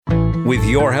With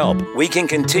your help, we can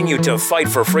continue to fight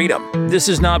for freedom. This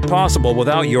is not possible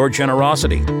without your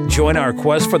generosity. Join our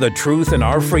quest for the truth and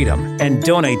our freedom and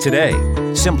donate today.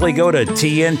 Simply go to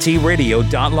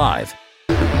tntradio.live.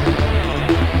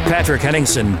 Patrick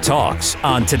Henningsen talks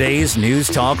on today's News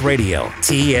Talk Radio,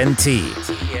 TNT.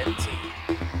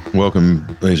 Welcome,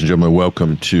 ladies and gentlemen.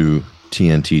 Welcome to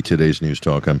TNT, today's News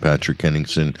Talk. I'm Patrick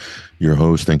Henningsen, your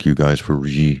host. Thank you guys for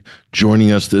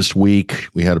joining us this week.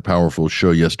 We had a powerful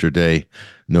show yesterday,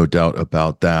 no doubt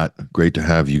about that. Great to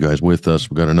have you guys with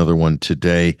us. We got another one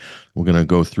today. We're going to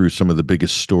go through some of the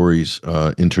biggest stories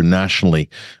internationally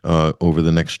over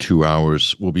the next 2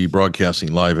 hours. We'll be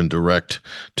broadcasting live and direct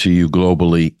to you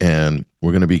globally, and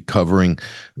we're going to be covering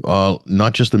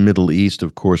not just the Middle East.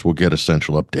 Of course, we'll get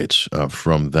essential updates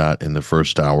from that in the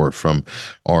first hour from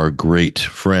our great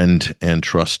friend and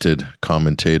trusted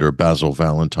commentator, Basil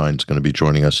Valentine, is going to be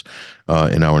joining us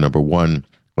in hour number one.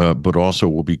 But also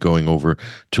we'll be going over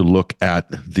to look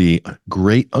at the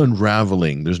great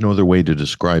unraveling. There's no other way to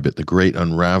describe it. The great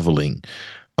unraveling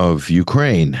of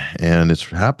Ukraine. And it's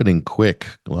happening quick,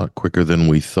 a lot quicker than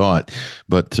we thought.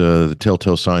 But the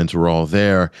telltale signs are all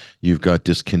there. You've got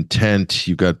discontent.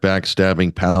 You've got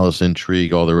backstabbing, palace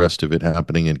intrigue, all the rest of it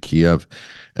happening in Kiev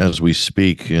as we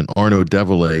speak. And Arno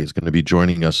Devolay is going to be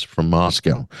joining us from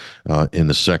Moscow in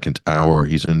the second hour.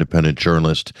 He's an independent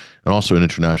journalist and also an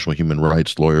international human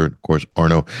rights lawyer. Of course,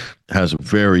 Arno has a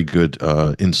very good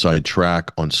inside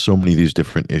track on so many of these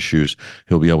different issues.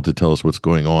 He'll be able to tell us what's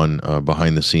going on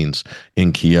behind the scenes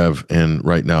in Kiev and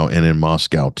right now and in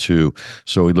Moscow too.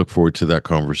 So we look forward to that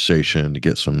conversation to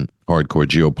get some hardcore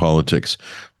geopolitics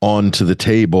onto the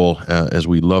table, as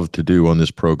we love to do on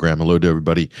this program. Hello to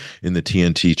everybody in the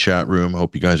TNT chat room.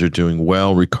 Hope you guys are doing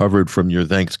well, recovered from your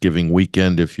Thanksgiving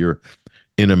weekend. If you're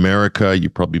in America,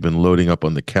 you've probably been loading up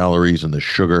on the calories and the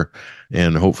sugar,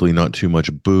 and hopefully not too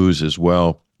much booze as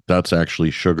well. That's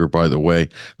actually sugar, by the way.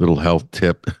 Little health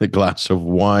tip. A glass of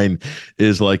wine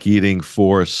is like eating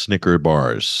 4 Snicker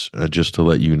bars, just to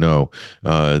let you know.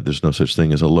 There's no such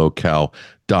thing as a low-cal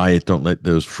diet. Don't let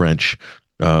those French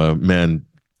men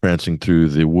prancing through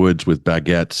the woods with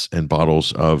baguettes and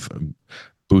bottles of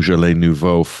Beaujolais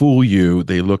Nouveau fool you.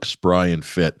 They look spry and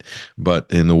fit, but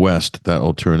in the West,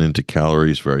 that'll turn into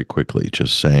calories very quickly.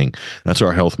 Just saying. That's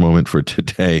our health moment for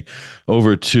today.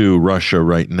 Over to Russia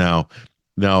right now.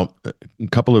 Now, a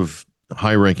couple of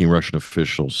high-ranking Russian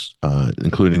officials,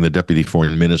 including the deputy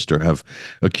foreign minister, have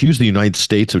accused the United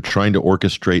States of trying to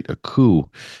orchestrate a coup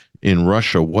in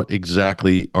Russia. What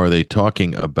exactly are they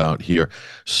talking about here?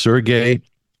 Sergei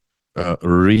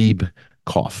Rybkov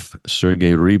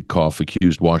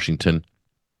accused Washington,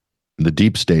 the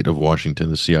deep state of Washington,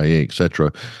 the CIA,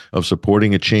 etc., of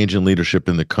supporting a change in leadership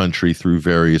in the country through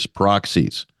various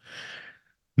proxies.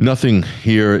 Nothing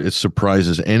here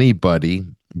surprises anybody,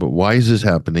 but why is this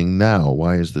happening now?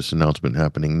 Why is this announcement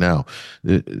happening now?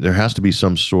 There has to be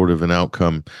some sort of an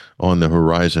outcome on the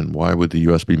horizon. Why would the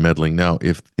U.S. be meddling now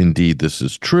if indeed this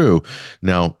is true?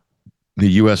 Now, the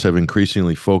U.S. have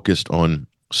increasingly focused on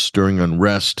stirring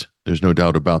unrest. There's no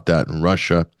doubt about that in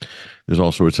Russia. There's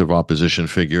all sorts of opposition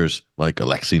figures like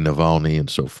Alexei Navalny and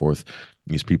so forth.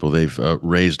 These people they've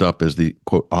raised up as the,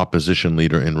 quote, opposition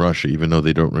leader in Russia, even though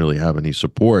they don't really have any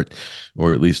support,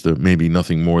 or at least maybe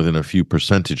nothing more than a few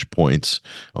percentage points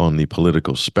on the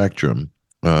political spectrum.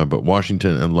 But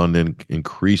Washington and London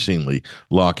increasingly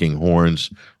locking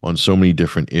horns on so many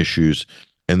different issues.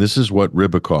 And this is what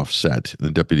Rybakov said, the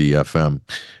deputy FM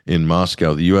in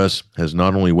Moscow. The U.S. has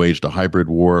not only waged a hybrid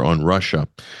war on Russia,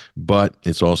 but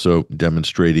it's also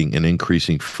demonstrating an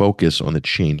increasing focus on the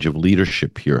change of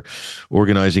leadership here,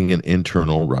 organizing an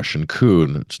internal Russian coup.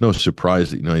 And it's no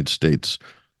surprise that the United States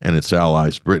and its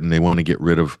allies, Britain, they want to get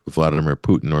rid of Vladimir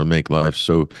Putin or make life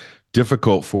so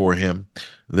difficult for him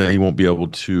that he won't be able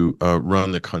to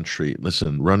run the country.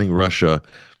 Listen, running Russia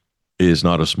is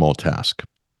not a small task.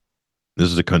 This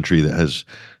is a country that has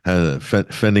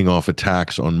fending off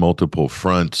attacks on multiple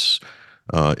fronts.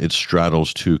 It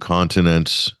straddles 2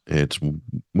 continents. It's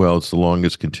the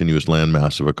longest continuous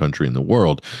landmass of a country in the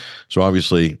world. So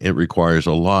obviously it requires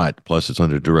a lot. Plus it's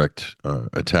under direct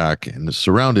attack and is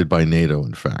surrounded by NATO,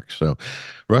 in fact. So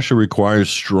Russia requires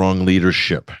strong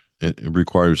leadership. It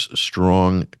requires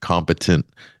strong, competent,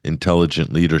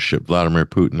 intelligent leadership. Vladimir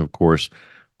Putin, of course,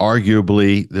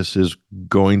 arguably, this is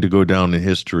going to go down in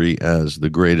history as the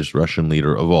greatest Russian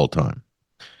leader of all time.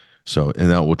 So,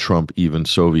 and that will trump even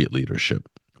Soviet leadership.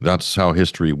 That's how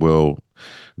history will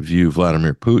view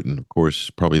Vladimir Putin. Of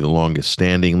course, probably the longest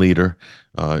standing leader.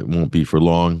 It won't be for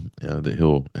long that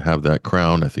he'll have that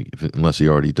crown, I think, unless he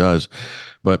already does.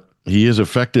 But he is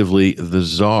effectively the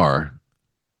czar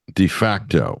de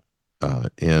facto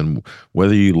And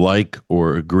whether you like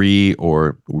or agree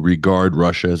or regard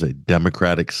Russia as a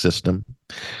democratic system,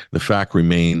 the fact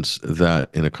remains that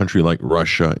in a country like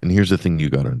Russia, and here's the thing you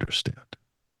got to understand,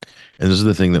 and this is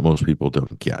the thing that most people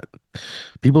don't get.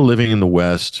 People living in the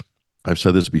West, I've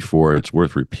said this before, it's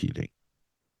worth repeating.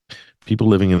 People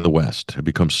living in the West have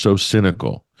become so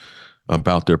cynical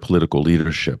about their political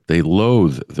leadership. They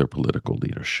loathe their political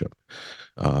leadership.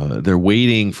 They're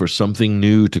waiting for something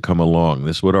new to come along.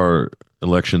 This is what our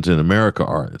elections in America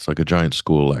are. It's like a giant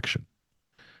school election.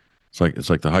 It's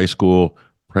like the high school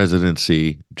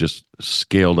presidency just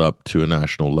scaled up to a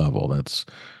national level. That's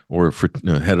or for,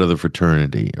 head of the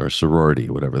fraternity or sorority,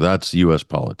 whatever. That's U.S.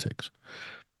 politics.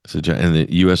 So, and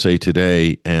the USA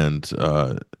Today and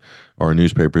our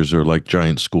newspapers are like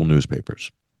giant school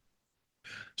newspapers.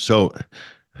 So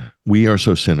we are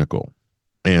so cynical,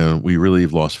 and we really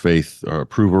have lost faith. Our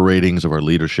approval ratings of our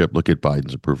leadership. Look at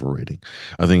Biden's approval rating.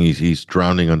 I think he's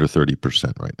drowning under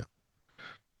 30% right now,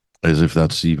 as if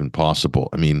that's even possible.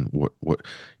 I mean, what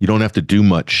you don't have to do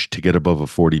much to get above a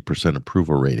 40%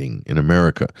 approval rating in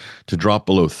America. To drop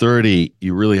below 30,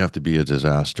 you really have to be a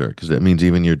disaster, because that means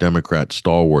even your Democrat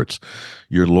stalwarts,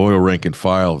 your loyal rank and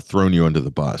file, have thrown you under the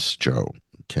bus, Joe.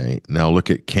 Okay, now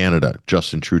look at Canada.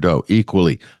 Justin Trudeau,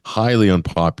 equally highly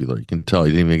unpopular. You can tell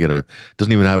he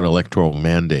doesn't even have an electoral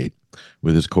mandate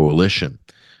with his coalition.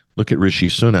 Look at Rishi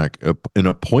Sunak, an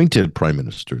appointed prime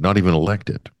minister, not even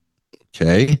elected.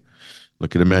 Okay,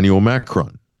 look at Emmanuel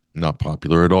Macron, not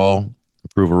popular at all.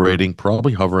 Approval rating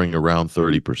probably hovering around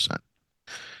 30%.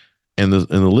 And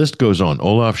the list goes on.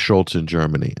 Olaf Scholz in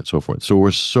Germany and so forth. So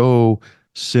we're so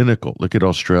cynical. Look at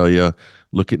Australia.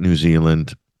 Look at New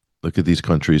Zealand. Look at these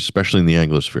countries, especially in the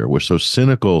Anglosphere. We're so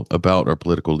cynical about our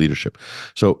political leadership.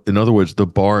 So, in other words, the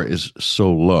bar is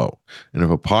so low. And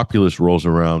if a populist rolls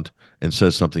around and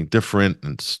says something different,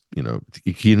 and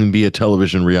he can even be a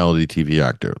television reality TV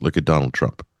actor. Look at Donald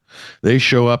Trump. They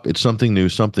show up. It's something new,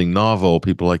 something novel.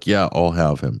 People are like, yeah, I'll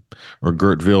have him. Or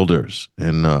Geert Wilders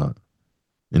in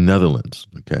Netherlands.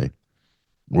 Okay,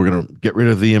 we're gonna get rid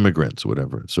of the immigrants,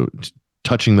 whatever. So,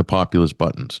 touching the populist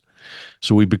buttons.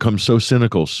 So we become so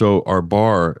cynical. So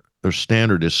our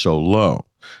standard is so low.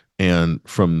 And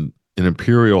from an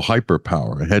imperial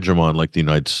hyperpower, a hegemon like the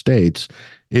United States,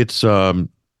 it's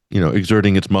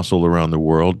exerting its muscle around the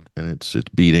world, and it's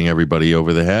beating everybody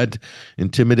over the head,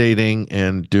 intimidating,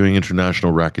 and doing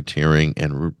international racketeering.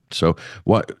 And so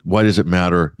why does it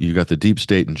matter? You got the deep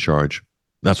state in charge.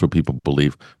 That's what people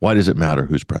believe. Why does it matter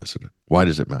who's president? Why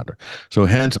does it matter? So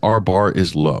hence our bar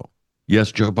is low. Yes,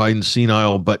 Joe Biden's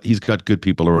senile, but he's got good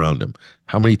people around him.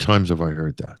 How many times have I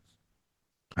heard that?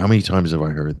 How many times have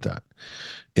I heard that?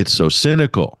 It's so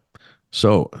cynical.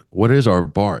 So what is our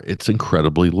bar? It's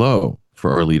incredibly low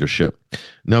for our leadership.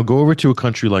 Now go over to a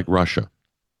country like Russia.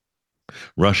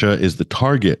 Russia is the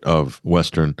target of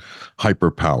Western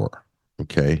hyperpower,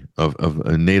 okay, of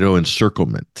a NATO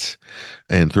encirclement.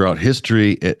 And throughout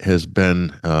history, it has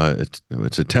been,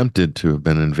 it's attempted to have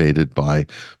been invaded by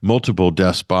multiple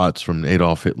despots, from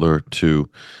Adolf Hitler to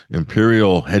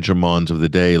imperial hegemons of the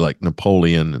day like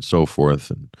Napoleon and so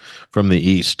forth. And from the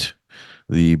East,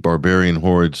 the barbarian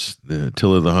hordes, the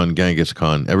Attila the Hun, Genghis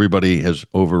Khan, everybody has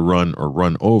overrun or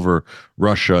run over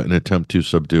Russia in an attempt to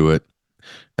subdue it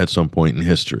at some point in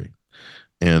history.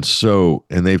 And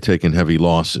they've taken heavy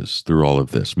losses through all of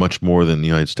this, much more than the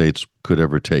United States could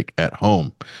ever take at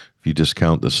home. If you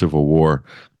discount the Civil War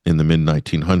in the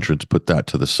mid-1900s, put that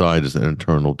to the side as an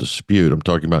internal dispute. I'm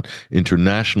talking about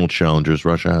international challenges.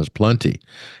 Russia has plenty.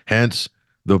 Hence,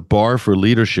 the bar for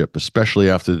leadership, especially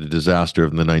after the disaster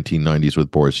of the 1990s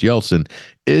with Boris Yeltsin,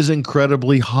 is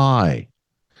incredibly high.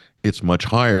 It's much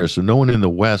higher. So no one in the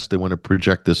West, they want to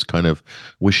project this kind of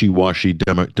wishy-washy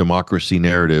democracy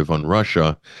narrative on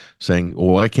Russia, saying, well,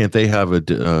 why can't they have a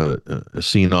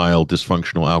senile,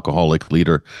 dysfunctional, alcoholic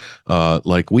leader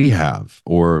like we have,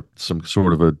 or some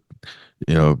sort of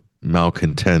a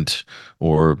malcontent,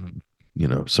 or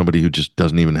somebody who just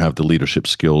doesn't even have the leadership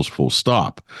skills, full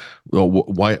stop. Well,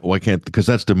 why can't, because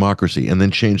that's democracy, and then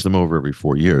change them over every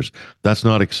 4 years. That's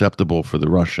not acceptable for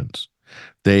the Russians.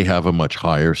 They have a much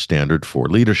higher standard for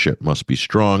leadership. Must be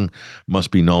strong,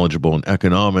 must be knowledgeable in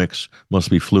economics, must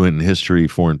be fluent in history,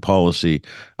 foreign policy,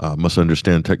 must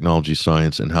understand technology,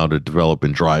 science, and how to develop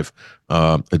and drive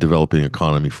a developing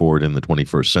economy forward in the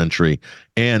 21st century,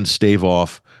 and stave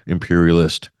off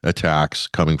imperialist attacks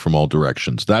coming from all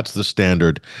directions. That's the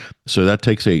standard. So that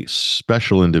takes a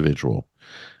special individual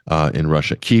in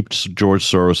Russia. Keeps George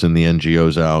Soros and the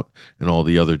NGOs out, and all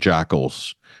the other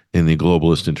jackals in the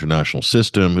globalist international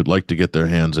system who'd like to get their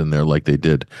hands in there like they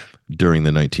did during the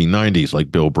 1990s,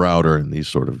 like Bill Browder and these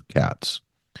sort of cats.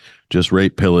 Just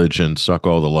rape, pillage, and suck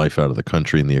all the life out of the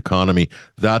country and the economy.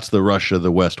 That's the Russia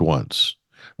the West wants.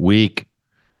 Weak,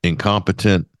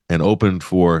 incompetent, and open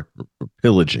for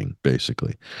pillaging,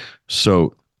 basically.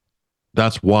 So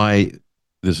that's why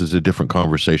this is a different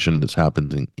conversation that's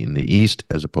happening in the East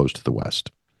as opposed to the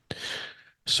West.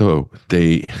 So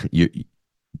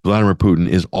Vladimir Putin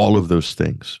is all of those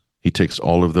things. He ticks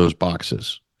all of those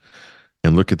boxes.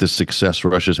 And look at the success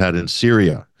Russia's had in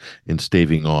Syria in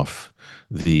staving off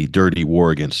the dirty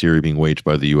war against Syria being waged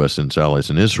by the U.S. and its allies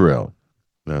in Israel.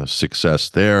 Success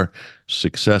there.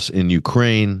 Success in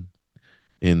Ukraine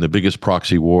in the biggest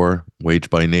proxy war waged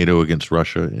by NATO against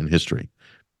Russia in history.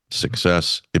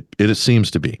 Success, it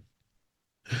seems to be.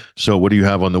 So what do you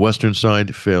have on the Western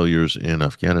side? Failures in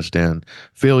Afghanistan,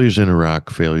 failures in Iraq,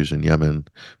 failures in Yemen,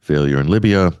 failure in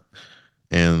Libya,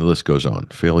 and the list goes on.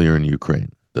 Failure in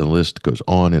Ukraine. The list goes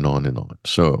on and on and on.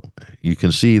 So you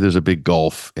can see there's a big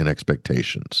gulf in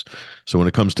expectations. So when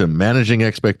it comes to managing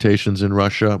expectations in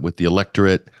Russia with the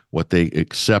electorate, what they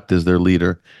accept as their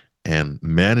leader, and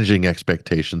managing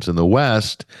expectations in the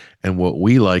West and what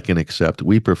we like and accept,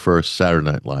 we prefer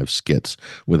Saturday Night Live skits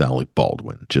with Alec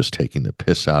Baldwin, just taking the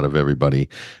piss out of everybody.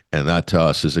 And that to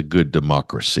us is a good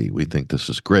democracy. We think this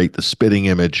is great. The spitting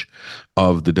image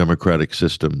of the democratic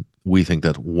system, we think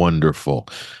that's wonderful.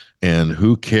 And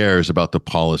who cares about the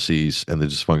policies and the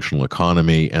dysfunctional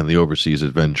economy and the overseas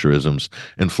adventurisms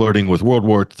and flirting with World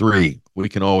War III? We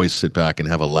can always sit back and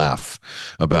have a laugh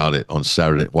about it on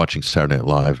Saturday, watching Saturday Night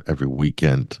Live every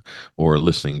weekend, or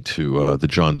listening to the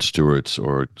Jon Stewarts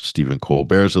or Stephen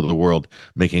Colbert's of the world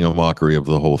making a mockery of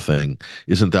the whole thing.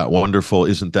 Isn't that wonderful?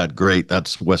 Isn't that great?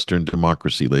 That's Western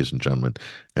democracy, ladies and gentlemen.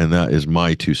 And that is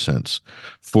my 2 cents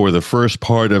for the first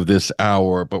part of this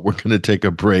hour. But we're going to take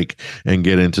a break and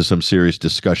get into some serious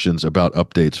discussions about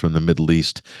updates from the Middle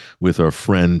East with our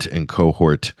friend and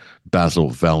cohort,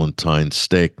 Basil Valentine.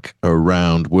 Stick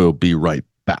around. We'll be right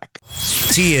back.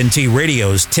 TNT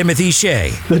Radio's Timothy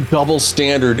Shea. The double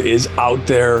standard is out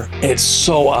there. It's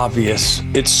so obvious.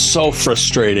 It's so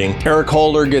frustrating. Eric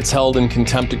Holder gets held in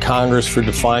contempt of Congress for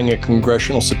defying a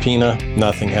congressional subpoena.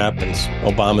 Nothing happens.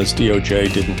 Obama's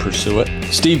DOJ didn't pursue it.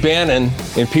 Steve Bannon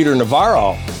and Peter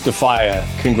Navarro defy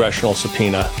a congressional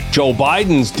subpoena. Joe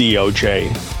Biden's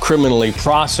DOJ criminally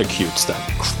prosecutes them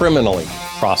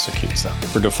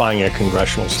for defying a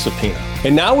congressional subpoena.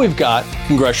 And now we've got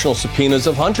congressional subpoenas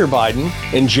of Hunter Biden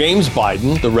and James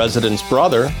Biden, the resident's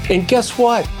brother. And guess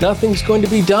what? Nothing's going to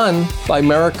be done by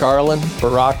Merrick Garland,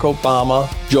 Barack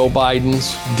Obama, Joe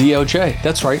Biden's DOJ.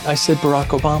 That's right, I said Barack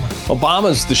Obama.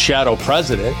 Obama's the shadow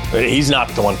president. He's not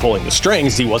the one pulling the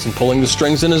strings. He wasn't pulling the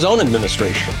strings in his own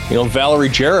administration. You know, Valerie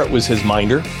Jarrett was his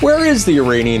minder. Where is the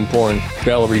Iranian-born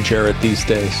Valerie Jarrett these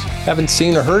days? Haven't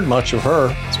seen or heard much of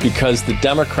her. It's because the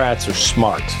Democrats are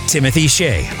smart. Timothy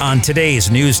Shea on today's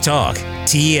News Talk,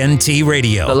 TNT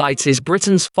Radio. The Light is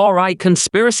Britain's far-right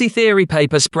conspiracy theory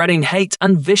paper spreading hate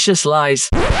and vicious lies.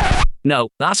 No,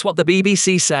 that's what the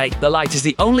BBC say. The Light is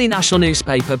the only national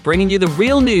newspaper bringing you the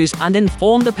real news and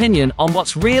informed opinion on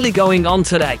what's really going on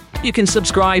today. You can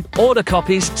subscribe, order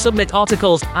copies, submit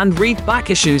articles, and read back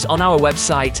issues on our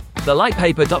website,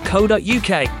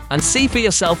 thelightpaper.co.uk, and see for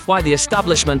yourself why the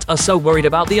establishment are so worried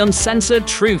about the uncensored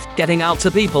truth getting out to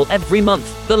people every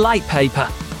month. The Light Paper.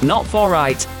 Not far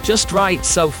right, just right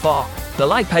so far.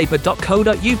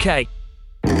 thelightpaper.co.uk.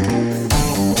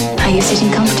 Are you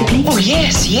sitting comfortably? Oh,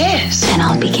 yes. Then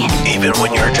I'll begin. Even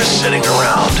when you're just sitting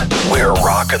around, we're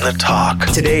rocking the talk.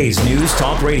 Today's News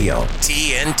Talk Radio,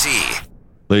 TNT.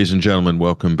 Ladies and gentlemen,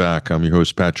 welcome back. I'm your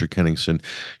host, Patrick Henningsen.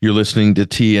 You're listening to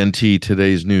TNT,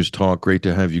 Today's News Talk. Great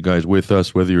to have you guys with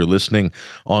us, whether you're listening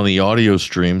on the audio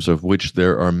streams, of which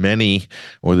there are many,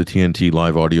 or the TNT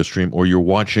live audio stream, or you're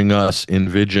watching us in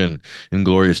Vision, in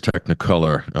glorious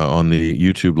Technicolor, on the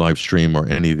YouTube live stream or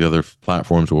any of the other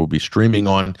platforms we'll be streaming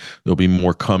on. There'll be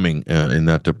more coming in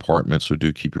that department, so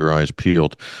do keep your eyes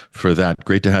peeled for that.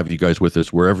 Great to have you guys with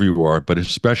us wherever you are, but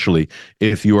especially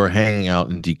if you are hanging out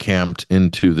and decamped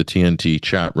into the TNT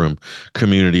chat room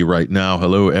community right now.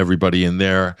 Hello, everybody in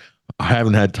there. I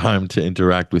haven't had time to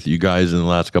interact with you guys in the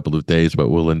last couple of days, but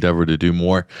we'll endeavor to do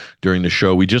more during the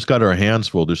show. We just got our hands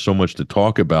full. There's so much to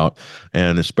talk about,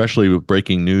 and especially with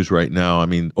breaking news right now. I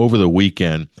mean, over the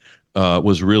weekend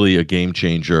was really a game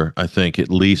changer. I think at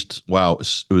least, wow,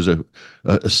 it was a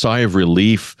sigh of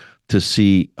relief to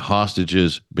see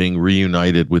hostages being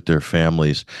reunited with their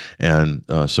families, and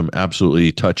some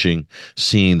absolutely touching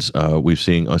scenes we've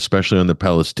seen, especially on the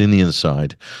Palestinian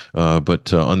side,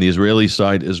 but on the Israeli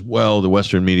side as well. The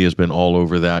Western media has been all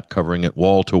over that, covering it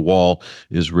wall to wall.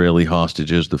 Israeli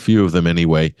hostages, the few of them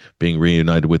anyway, being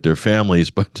reunited with their families,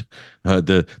 but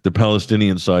the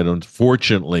Palestinian side,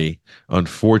 unfortunately,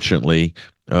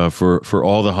 for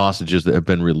all the hostages that have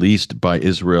been released by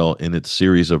Israel in its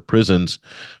series of prisons,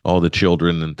 all the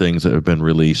children and things that have been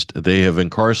released, they have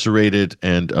incarcerated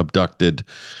and abducted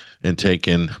and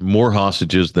taken more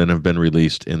hostages than have been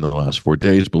released in the last 4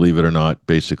 days, believe it or not,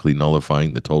 basically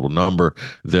nullifying the total number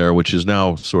there, which is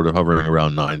now sort of hovering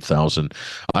around 9,000.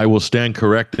 I will stand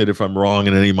corrected if I'm wrong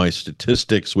in any of my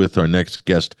statistics with our next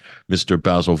guest, Mr.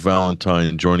 Basil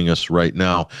Valentine, joining us right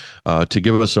now to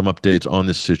give us some updates on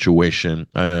this situation.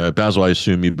 Basil, I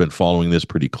assume you've been following this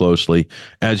pretty closely,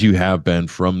 as you have been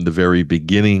from the very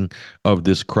beginning of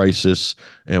this crisis.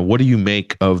 And what do you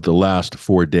make of the last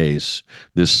 4 days,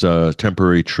 this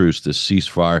temporary truce, this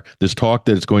ceasefire, this talk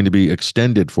that it's going to be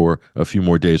extended for a few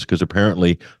more days? Because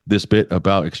apparently this bit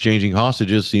about exchanging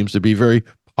hostages seems to be very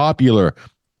popular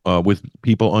with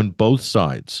people on both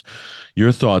sides.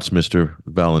 Your thoughts, Mr.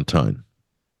 Valentine?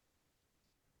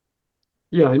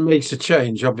 Yeah, it makes a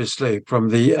change, obviously, from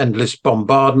the endless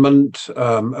bombardment.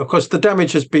 Of course, the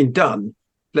damage has been done.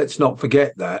 Let's not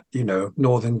forget that,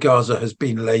 northern Gaza has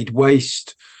been laid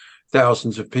waste.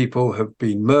 Thousands of people have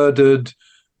been murdered.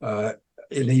 An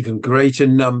even greater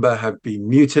number have been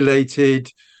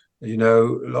mutilated.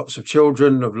 Lots of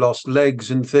children have lost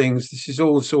legs and things. This is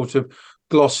all sort of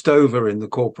glossed over in the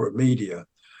corporate media.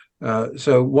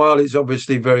 So while it's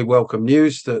obviously very welcome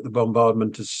news that the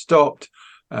bombardment has stopped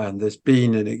and there's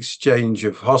been an exchange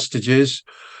of hostages,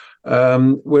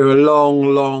 we're a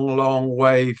long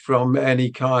way from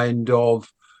any kind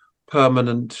of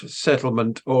permanent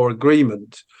settlement or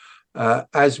agreement.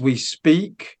 As we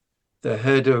speak, the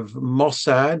head of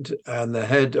Mossad and the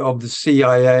head of the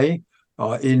CIA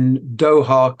are in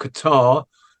Doha, Qatar,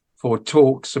 for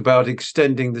talks about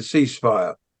extending the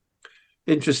ceasefire.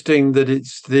 Interesting that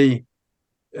it's the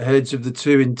heads of the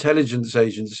two intelligence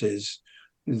agencies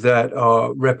that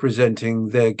are representing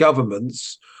their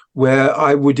governments, where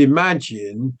I would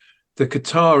imagine the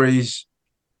Qataris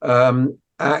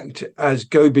act as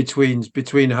go-betweens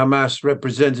between Hamas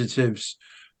representatives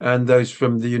and those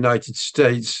from the United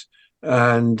States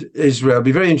and Israel. It'd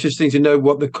be very interesting to know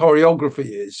what the choreography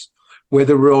is,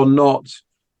 whether or not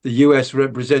the US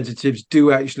representatives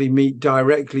do actually meet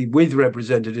directly with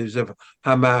representatives of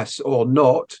Hamas or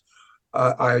not.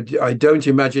 I don't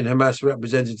imagine Hamas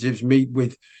representatives meet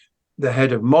with the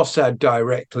head of Mossad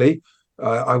directly.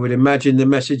 I would imagine the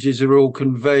messages are all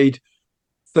conveyed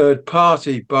third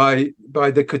party by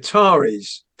the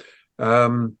Qataris.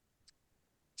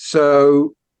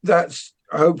 So that's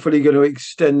hopefully going to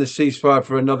extend the ceasefire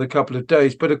for another couple of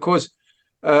days. But of course,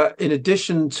 in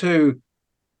addition to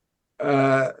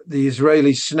the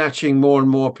Israelis snatching more and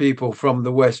more people from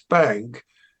the West Bank,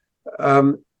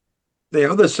 the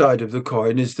other side of the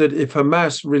coin is that if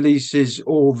Hamas releases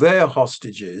all their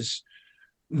hostages,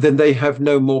 then they have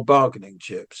no more bargaining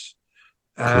chips.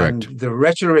 And Correct. the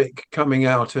rhetoric coming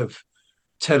out of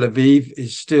Tel Aviv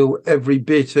is still every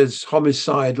bit as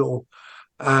homicidal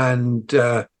and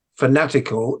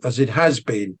fanatical as it has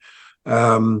been. They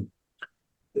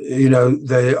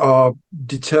are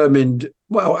determined,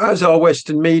 well, as are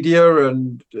Western media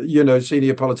and,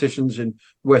 senior politicians in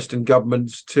Western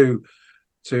governments, to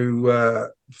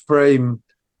frame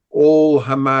all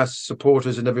Hamas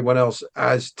supporters and everyone else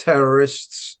as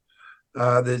terrorists.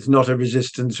 There's not a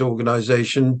resistance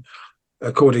organization,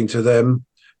 according to them.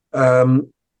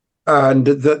 And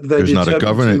that there's not a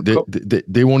government.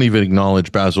 They won't even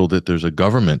acknowledge, Basil, that there's a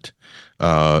government,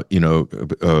 a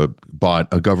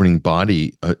governing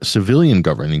body, a civilian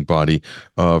governing body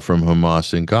from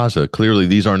Hamas in Gaza. Clearly,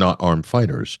 these are not armed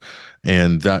fighters,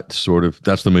 and that's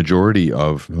the majority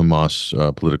of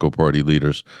Hamas political party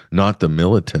leaders, not the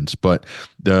militants. But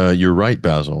you're right,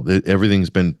 Basil. Everything's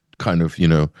been kind of,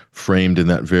 framed in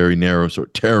that very narrow sort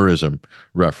of terrorism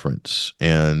reference.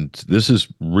 And this is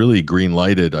really green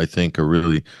lighted, I think, a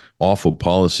really awful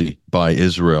policy by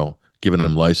Israel, giving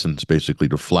them license basically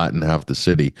to flatten half the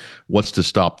city. What's to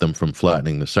stop them from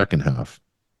flattening the second half?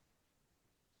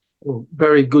 Well,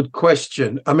 very good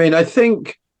question. I mean, I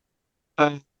think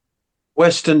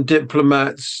Western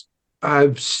diplomats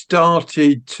have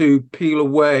started to peel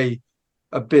away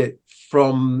a bit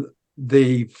from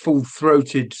the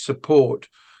full-throated support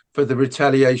for the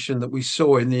retaliation that we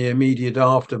saw in the immediate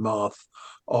aftermath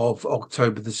of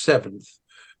October the 7th.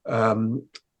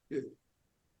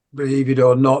 believe it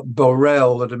or not,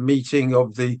 Borrell at a meeting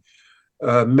of the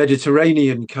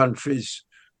Mediterranean countries,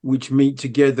 which meet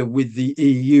together with the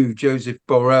EU. Joseph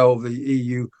Borrell, the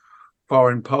EU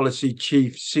foreign policy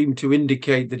chief, seemed to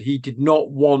indicate that he did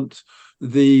not want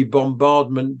the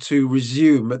bombardment to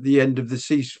resume at the end of the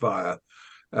ceasefire.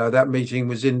 That meeting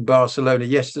was in Barcelona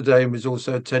yesterday and was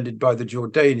also attended by the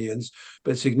Jordanians,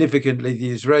 but significantly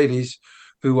the Israelis,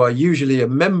 who are usually a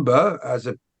member as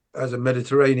a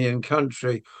Mediterranean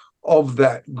country of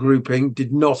that grouping,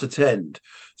 did not attend.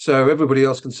 So everybody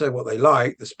else can say what they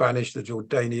like, the Spanish, the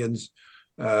Jordanians,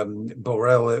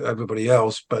 Borrell, everybody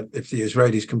else. But if the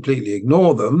Israelis completely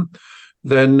ignore them,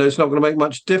 then it's not going to make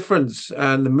much difference.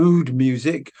 And the mood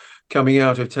music coming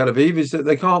out of Tel Aviv is that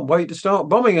they can't wait to start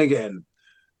bombing again.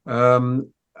 I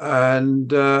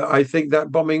think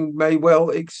that bombing may well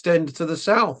extend to the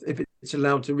south if it's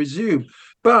allowed to resume.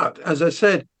 But as I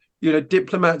said,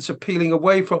 diplomats are peeling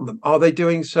away from them. Are they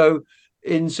doing so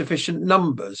in sufficient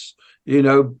numbers?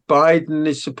 Biden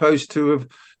is supposed to have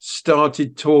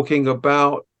started talking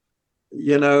about,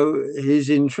 his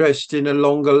interest in a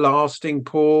longer lasting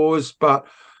pause, but,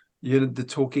 the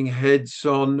talking heads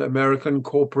on American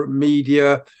corporate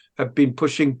media have been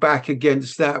pushing back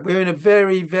against that. We're in a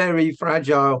very, very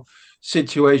fragile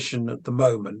situation at the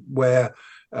moment where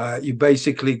you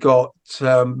basically got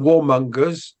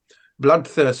warmongers,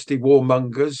 bloodthirsty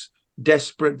warmongers,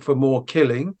 desperate for more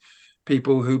killing,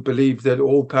 people who believe that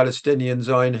all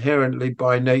Palestinians are inherently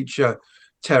by nature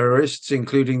terrorists,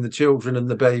 including the children and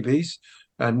the babies,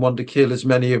 and want to kill as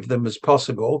many of them as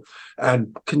possible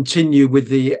and continue with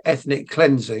the ethnic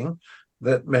cleansing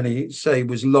that many say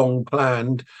was long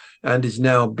planned and is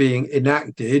now being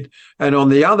enacted. And on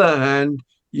the other hand,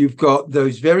 you've got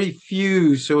those very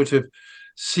few sort of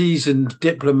seasoned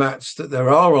diplomats that there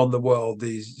are on the world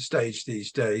these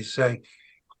days saying,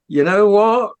 you know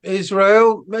what,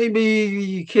 Israel,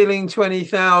 maybe killing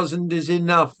 20,000 is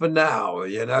enough for now.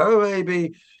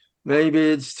 Maybe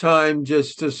it's time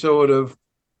just to sort of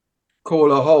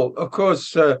call a halt. Of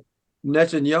course,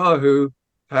 Netanyahu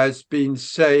has been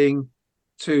saying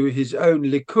to his own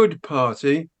Likud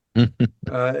party in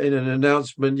an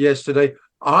announcement yesterday,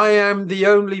 I am the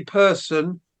only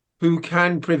person who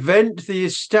can prevent the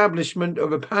establishment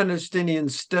of a Palestinian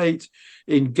state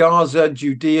in Gaza,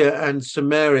 Judea, and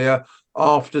Samaria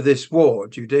after this war.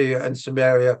 Judea and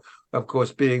Samaria, of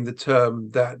course, being the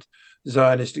term that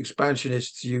Zionist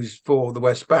expansionists use for the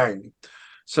West Bank.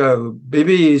 So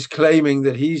Bibi is claiming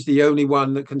that he's the only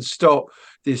one that can stop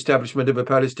the establishment of a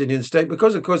Palestinian state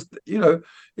because, of course,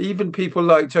 even people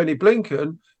like Tony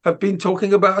Blinken have been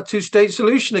talking about a two-state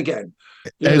solution again.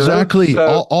 Exactly.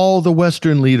 So, all the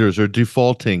Western leaders are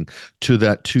defaulting to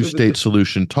that two-state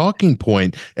solution talking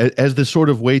point as the sort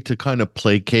of way to kind of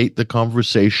placate the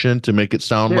conversation, to make it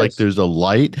sound like there's a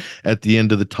light at the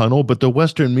end of the tunnel. But the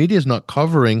Western media is not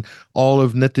covering all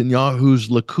of Netanyahu's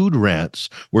Likud rants,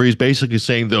 where he's basically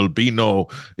saying there'll be no,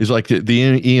 is like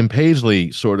the Ian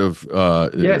Paisley sort of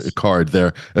card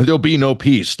there. There'll be no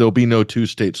peace. There'll be no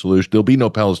two-state solution. There'll be no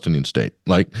Palestinian state.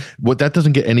 Like, what that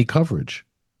doesn't get any coverage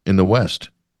in the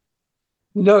West.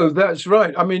 No, that's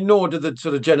right. I mean, nor do the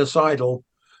sort of genocidal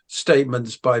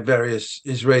statements by various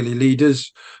Israeli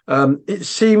leaders. It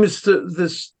seems that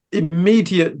this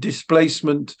immediate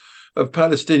displacement of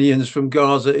Palestinians from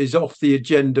Gaza is off the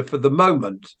agenda for the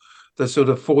moment. The sort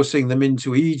of forcing them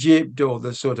into Egypt, or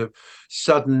the sort of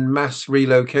sudden mass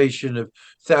relocation of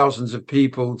thousands of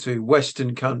people to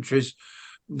Western countries,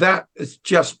 that has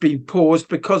just been paused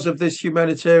because of this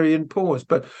humanitarian pause.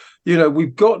 But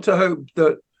we've got to hope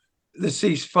that the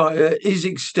ceasefire is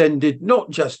extended, not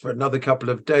just for another couple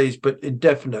of days, but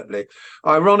indefinitely.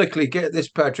 Ironically, get this,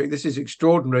 Patrick, this is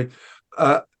extraordinary.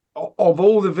 Of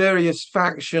all the various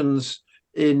factions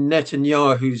in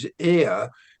Netanyahu's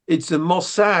ear, it's the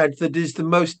Mossad that is the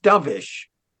most dovish.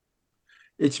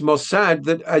 It's Mossad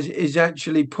that is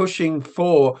actually pushing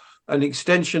for an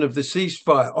extension of the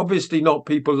ceasefire. Obviously not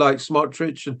people like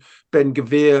Smotrich and Ben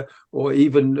Gvir, or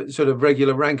even sort of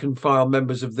regular rank and file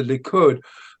members of the Likud.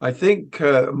 I think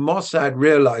Mossad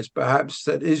realized perhaps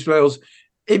that Israel's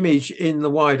image in the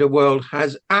wider world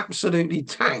has absolutely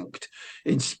tanked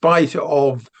in spite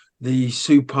of the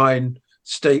supine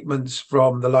statements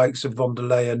from the likes of von der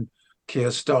Leyen, Keir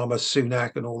Starmer,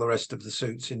 Sunak, and all the rest of the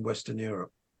suits in Western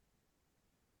Europe.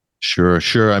 Sure,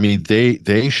 sure. I mean,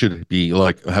 they should be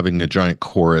like having a giant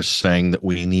chorus saying that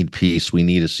we need peace, we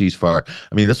need a ceasefire.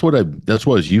 I mean, that's what I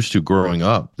was used to growing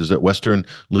up, is that Western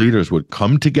leaders would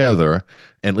come together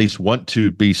and at least want to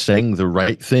be saying the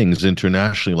right things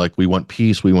internationally, like we want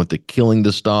peace, we want the killing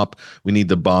to stop, we need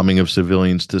the bombing of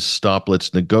civilians to stop,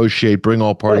 let's negotiate, bring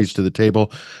all parties Yes. to the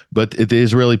table. But the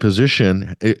Israeli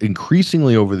position,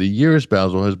 increasingly over the years,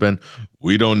 Basil, has been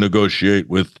we don't negotiate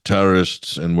with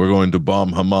terrorists and we're going to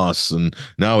bomb Hamas. And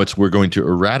now we're going to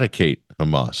eradicate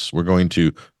Hamas. We're going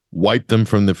to wipe them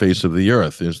from the face of the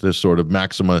earth. Is this sort of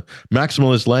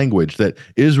maximalist language that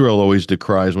Israel always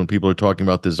decries when people are talking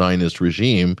about the Zionist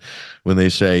regime, when they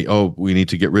say, oh, we need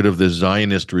to get rid of the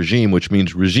Zionist regime, which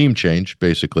means regime change,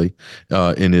 basically,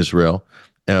 in Israel.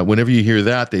 Whenever you hear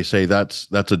that, they say that's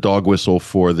a dog whistle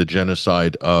for the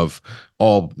genocide of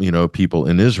all people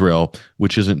in Israel,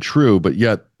 which isn't true. But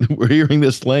yet we're hearing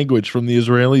this language from the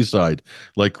Israeli side,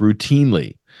 like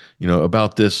routinely,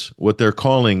 about this what they're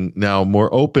calling now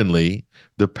more openly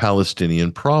the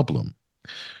Palestinian problem.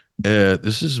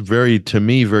 This is to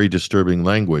me, very disturbing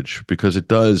language because it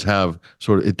does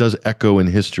echo in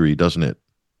history, doesn't it?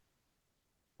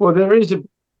 Well, there is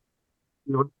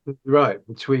you're right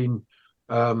between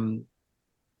um,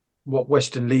 what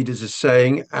Western leaders are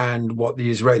saying and what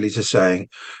the Israelis are saying.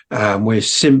 We're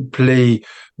simply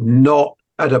not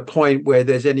at a point where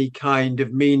there's any kind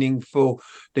of meaningful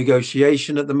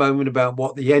negotiation at the moment about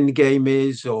what the end game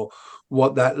is or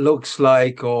what that looks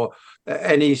like, or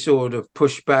any sort of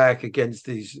pushback against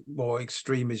these more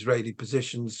extreme Israeli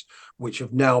positions, which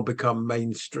have now become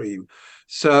mainstream.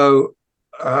 So,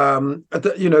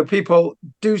 people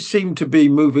do seem to be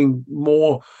moving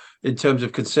more in terms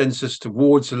of consensus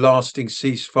towards a lasting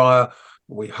ceasefire.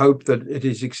 We hope that it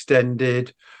is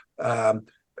extended.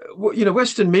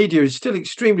 Western media is still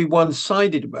extremely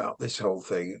one-sided about this whole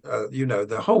thing.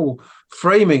 The whole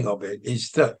framing of it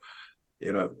is that,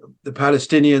 the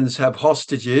Palestinians have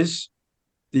hostages,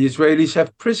 the Israelis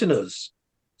have prisoners,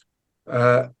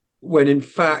 when in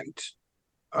fact,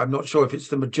 I'm not sure if it's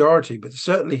the majority, but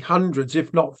certainly hundreds,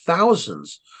 if not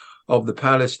thousands, of the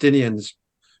Palestinians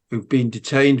who've been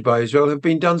detained by Israel have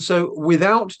been done so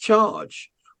without charge.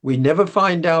 We never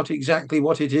find out exactly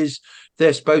what it is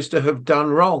they're supposed to have done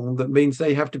wrong that means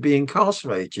they have to be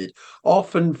incarcerated,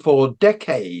 often for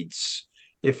decades,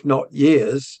 if not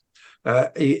years,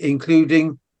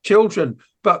 including children.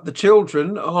 But the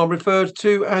children are referred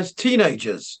to as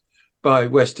teenagers by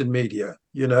Western media,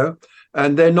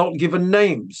 and they're not given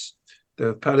names.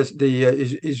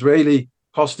 The Israeli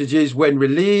hostages, when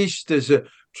released, there's a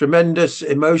tremendous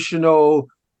emotional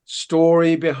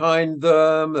story behind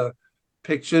them,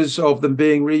 pictures of them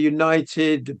being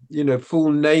reunited,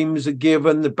 full names are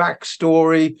given, the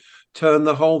backstory, turn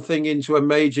the whole thing into a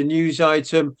major news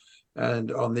item.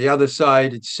 And on the other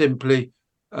side, it's simply,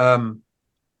 and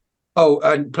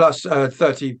plus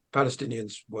 30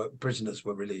 Palestinians prisoners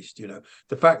were released.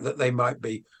 The fact that they might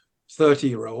be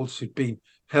 30-year-olds who'd been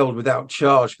held without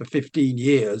charge for 15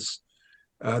 years,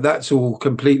 that's all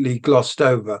completely glossed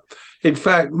over. In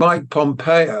fact, Mike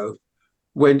Pompeo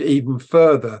went even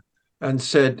further and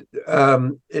said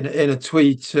in a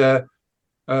tweet that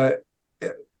the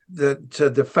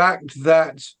fact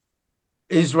that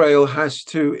Israel has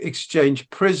to exchange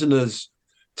the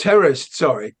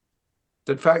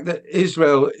fact that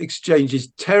Israel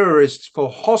exchanges terrorists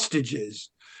for hostages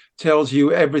tells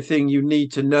you everything you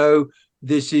need to know.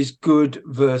 This is good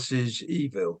versus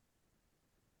evil.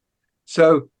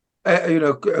 So,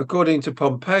 according to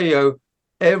Pompeo,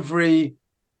 every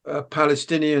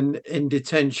Palestinian in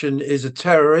detention is a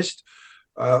terrorist.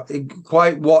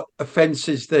 Quite what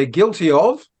offences they're guilty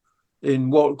of,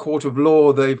 in what court of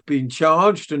law they've been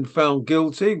charged and found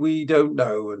guilty, we don't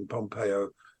know. And Pompeo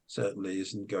certainly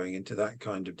isn't going into that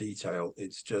kind of detail.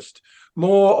 It's just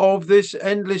more of this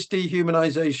endless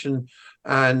dehumanization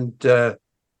and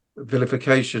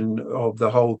vilification of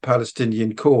the whole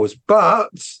Palestinian cause. But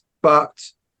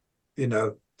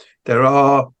there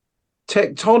are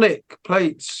tectonic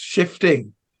plates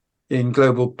shifting in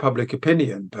global public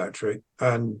opinion, Patrick,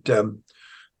 and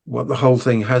what the whole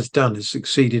thing has done is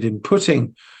succeeded in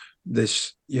putting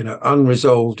this,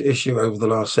 unresolved issue over the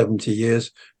last 70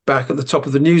 years back at the top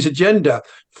of the news agenda,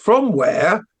 from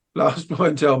where, last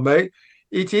point I'll make,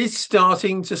 it is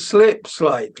starting to slip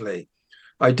slightly.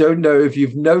 I don't know if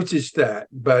you've noticed that,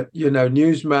 but,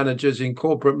 news managers in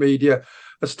corporate media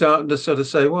are starting to sort of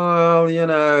say, well,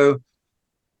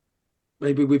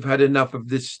 maybe we've had enough of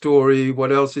this story.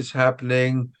 What else is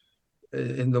happening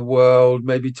in the world?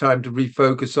 Maybe time to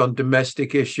refocus on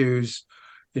domestic issues,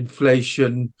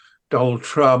 inflation, Donald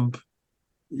Trump,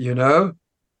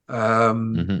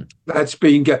 That's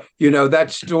been, that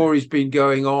story's been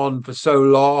going on for so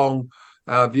long.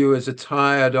 Our viewers are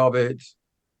tired of it.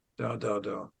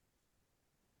 The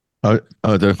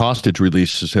hostage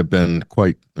releases have been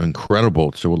quite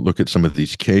incredible. So we'll look at some of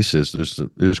these cases.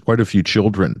 There's quite a few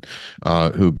children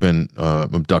who've been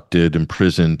abducted,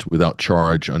 imprisoned without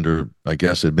charge under, I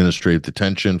guess, administrative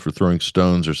detention for throwing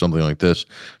stones or something like this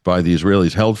by the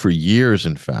Israelis, held for years,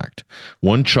 in fact.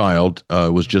 One child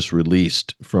was just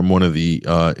released from one of the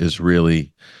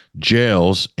Israeli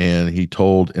jails, and he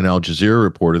told an Al Jazeera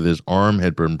reporter that his arm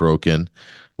had been broken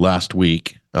last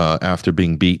week after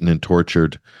being beaten and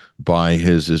tortured by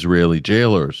his Israeli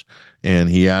jailers. And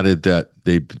he added that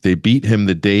they beat him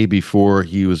the day before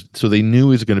so they knew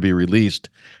he was going to be released,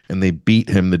 and they beat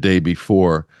him the day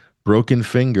before, broken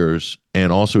fingers,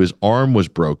 and also his arm was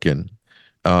broken.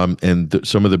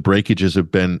 Some of the breakages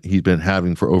he's been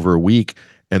having for over a week,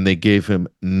 and they gave him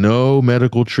no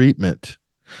medical treatment.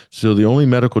 So the only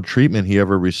medical treatment he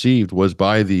ever received was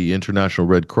by the International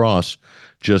Red Cross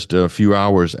just a few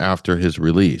hours after his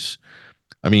release.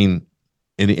 I mean,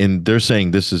 and they're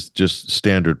saying this is just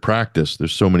standard practice.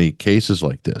 There's so many cases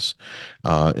like this.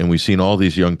 And we've seen all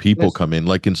these young people come in.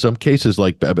 Like in some cases,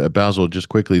 like Basil, just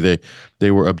quickly,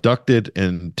 they were abducted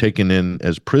and taken in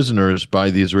as prisoners by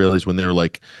the Israelis when they were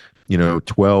like,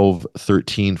 12,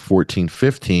 13, 14,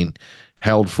 15,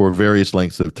 held for various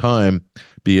lengths of time,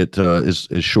 be it as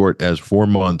short as 4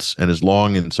 months and as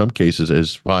long in some cases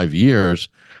as 5 years.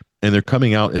 And they're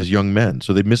coming out as young men.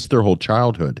 So they missed their whole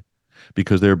childhood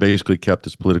because they were basically kept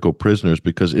as political prisoners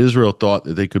because Israel thought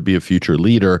that they could be a future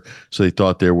leader. So they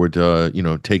thought they would,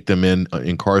 take them in,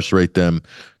 incarcerate them,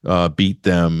 beat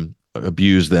them,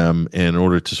 abuse them in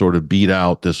order to sort of beat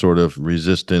out this sort of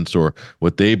resistance or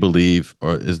what they believe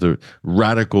is the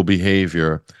radical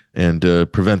behavior and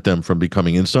prevent them from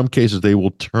becoming. In some cases, they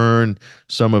will turn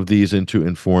some of these into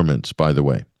informants, by the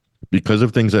way, because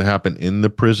of things that happen in the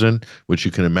prison, which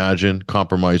you can imagine,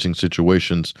 compromising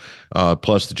situations,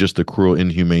 plus just the cruel,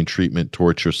 inhumane treatment,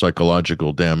 torture,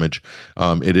 psychological damage.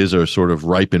 It is a sort of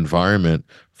ripe environment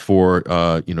for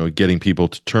getting people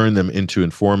to turn them into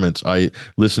informants. I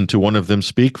listened to one of them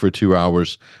speak for 2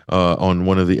 hours on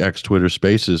one of the Twitter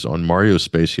Spaces on Mario's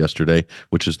Space yesterday,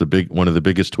 which is one of the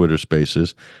biggest Twitter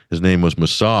Spaces. His name was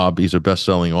Musab. He's a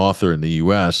best-selling author in the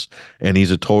U.S. and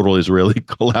he's a total Israeli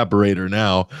collaborator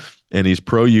now, and he's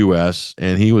pro-U.S.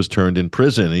 and he was turned in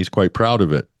prison. And he's quite proud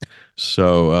of it.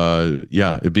 So,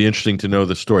 it'd be interesting to know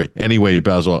the story. Anyway,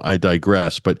 Basil, I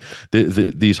digress. But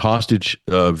these hostage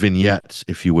vignettes,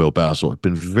 if you will, Basil, have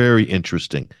been very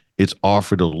interesting. It's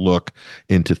offered a look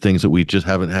into things that we just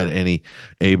haven't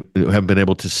been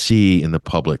able to see in the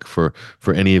public for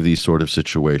any of these sort of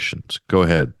situations. Go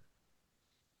ahead.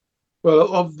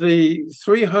 Well, of the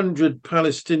 300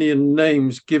 Palestinian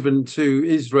names given to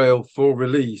Israel for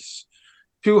release,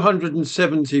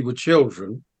 270 were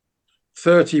children,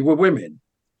 30 were women.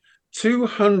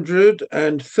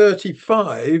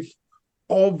 235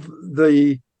 of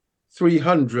the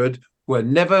 300 were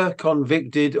never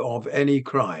convicted of any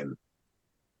crime.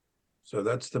 So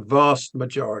that's the vast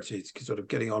majority. It's sort of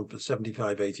getting on for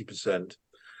 75, 80%.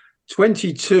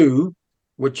 22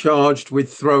 were charged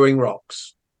with throwing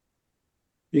rocks.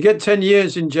 You get 10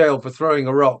 years in jail for throwing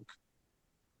a rock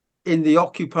in the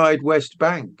occupied West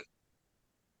Bank.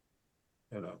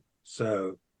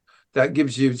 So that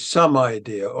gives you some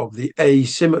idea of the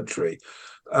asymmetry.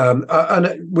 And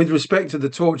with respect to the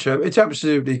torture, it's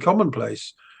absolutely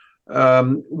commonplace.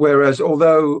 Whereas,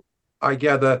 although I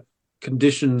gather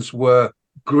conditions were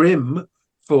grim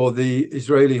for the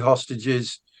Israeli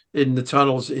hostages in the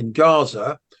tunnels in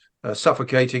Gaza,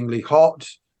 suffocatingly hot,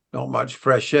 not much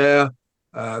fresh air,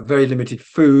 very limited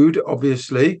food,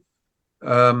 obviously,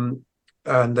 and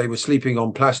they were sleeping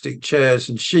on plastic chairs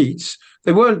and sheets.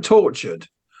 They weren't tortured.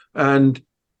 And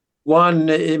one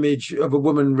image of a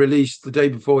woman released the day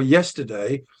before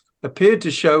yesterday appeared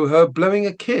to show her blowing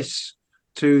a kiss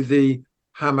to the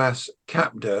Hamas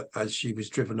captor as she was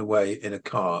driven away in a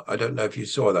car. I don't know if you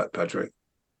saw that, Patrick.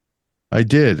 I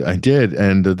did.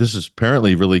 And this is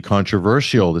apparently really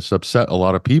controversial. This upset a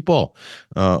lot of people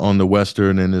on the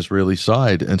Western and Israeli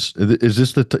side. And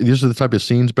these are the type of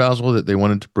scenes, Basil, that they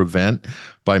wanted to prevent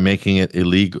by making it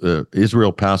illegal?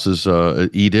 Israel passes an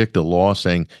edict, a law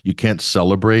saying you can't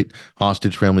celebrate,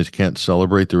 hostage families can't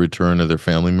celebrate the return of their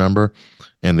family member,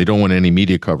 and they don't want any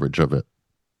media coverage of it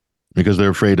because they're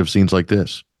afraid of scenes like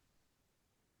this.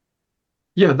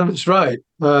 Yeah, that's right.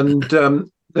 And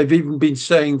they've even been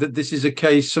saying that this is a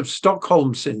case of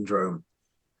Stockholm syndrome,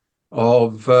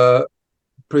 of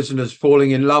prisoners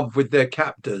falling in love with their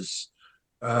captors,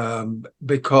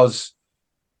 because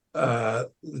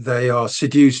they are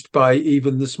seduced by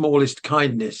even the smallest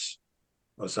kindness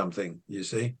or something, you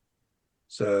see.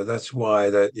 So that's why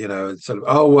that, it's sort of,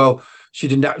 oh, well, she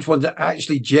didn't want to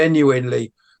actually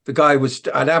genuinely, the guy was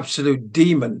an absolute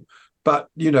demon, but,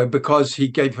 because he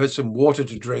gave her some water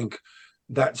to drink,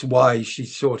 that's why she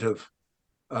sort of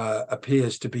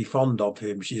appears to be fond of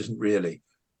him. She isn't really.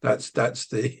 That's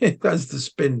the that's the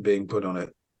spin being put on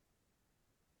it.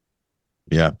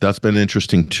 Yeah, that's been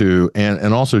interesting too,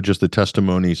 and also just the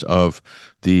testimonies of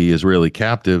the Israeli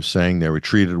captives saying they were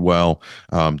treated well.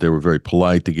 They were very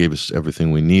polite. They gave us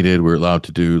everything we needed. We were allowed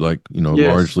to do Yes.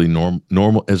 largely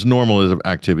normal as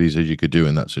activities as you could do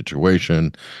in that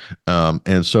situation.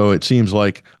 And so it seems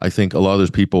like I think a lot of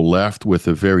those people left with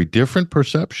a very different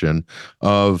perception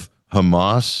of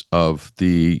Hamas, of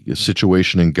the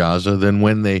situation in Gaza, than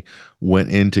when they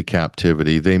went into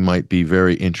captivity. They might be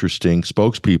very interesting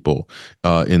spokespeople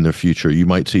in the future. You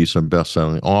might see some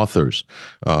best-selling authors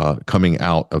coming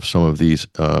out of some of these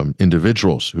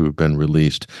individuals who have been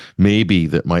released, maybe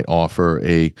that might offer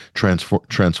a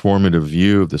transformative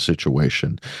view of the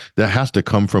situation. That has to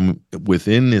come from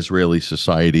within Israeli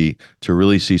society to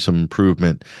really see some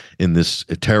improvement in this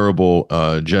terrible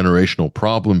generational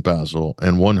problem, Basil.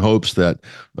 And one hopes that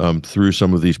through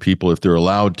some of these people, if they're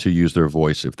allowed to use their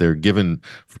voice, if they're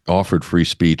offered free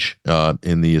speech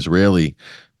in the Israeli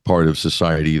part of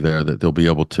society there, that they'll be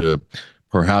able to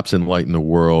perhaps enlighten the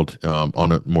world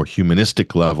on a more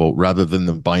humanistic level rather than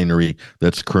the binary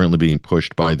that's currently being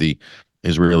pushed by the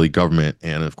Israeli government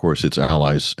and, of course, its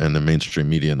allies and the mainstream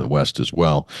media in the West as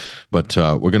well. But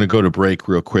we're going to go to break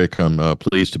real quick. I'm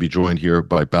pleased to be joined here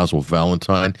by Basil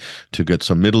Valentine to get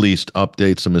some Middle East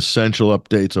updates, some essential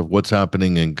updates of what's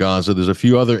happening in Gaza. There's a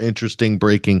few other interesting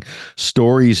breaking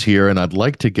stories here, and I'd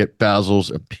like to get Basil's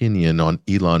opinion on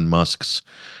Elon Musk's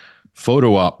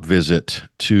photo op visit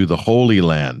to the Holy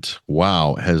Land.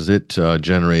 Wow, has it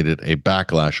generated a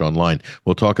backlash online?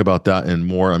 We'll talk about that and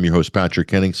more. I'm your host,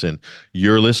 Patrick Henningsen.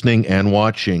 You're listening and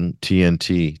watching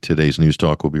TNT, today's News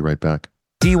Talk. We'll be right back.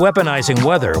 De-weaponizing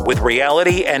weather with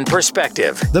reality and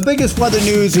perspective. The biggest weather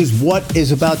news is what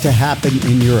is about to happen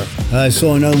in Europe. I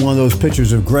saw another one of those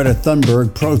pictures of Greta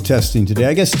Thunberg protesting today.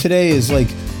 I guess today is like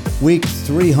week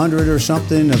 300 or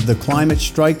something of the climate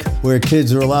strike, where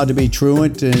kids are allowed to be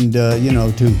truant and,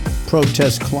 to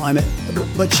protest climate.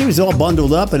 But she was all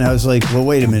bundled up, and I was like, well,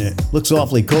 wait a minute. Looks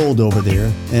awfully cold over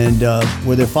there. And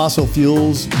were there fossil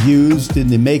fuels used in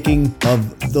the making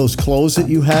of those clothes that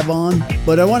you have on?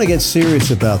 But I want to get serious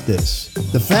about this.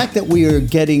 The fact that we are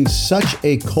getting such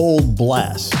a cold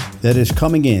blast that is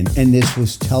coming in, and this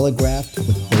was telegraphed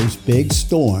with those big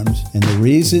storms, and the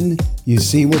reason you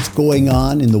see what's going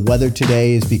on in the weather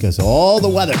today is because all the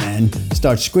weathermen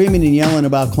start screaming and yelling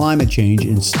about climate change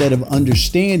instead of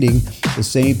understanding the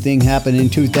same thing happened in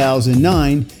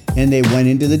 2009, and they went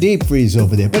into the deep freeze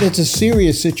over there. But it's a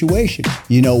serious situation.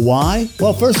 You know why?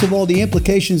 Well, first of all, the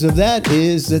implications of that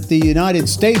is that the United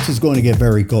States is going to get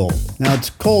very cold. Now,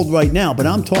 it's cold right now, but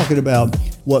I'm talking about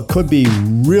what could be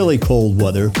really cold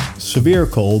weather, severe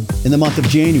cold, in the month of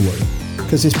January.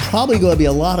 Because there's probably going to be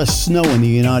a lot of snow in the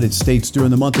United States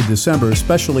during the month of December,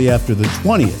 especially after the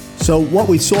 20th. So what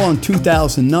we saw in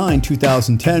 2009,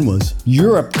 2010 was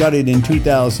Europe got it in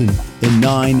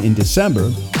 2009 in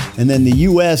December, and then the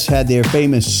U.S. had their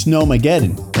famous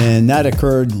Snowmageddon, and that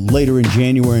occurred later in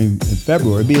January and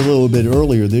February. It'd be a little bit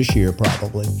earlier this year,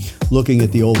 probably, looking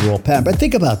at the overall pattern. But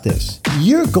think about this.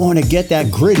 You're going to get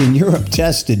that grid in Europe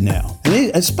tested now,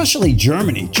 and especially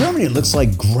Germany. Germany looks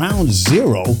like ground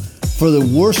zero for the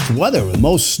worst weather. With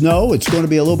most snow, it's going to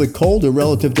be a little bit colder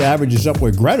relative to averages up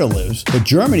where Greta lives. But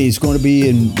Germany is going to be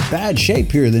in bad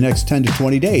shape here the next 10 to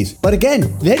 20 days. But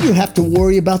again, then you have to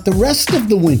worry about the rest of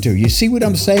the winter. You see what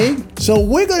I'm saying? So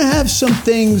we're going to have some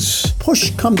things, push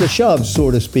come to shove,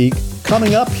 so to speak,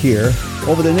 coming up here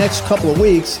over the next couple of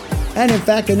weeks. And in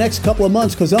fact, the next couple of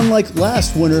months, because unlike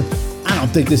last winter, I don't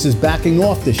think this is backing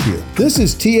off this year. This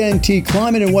is TNT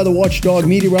climate and weather watchdog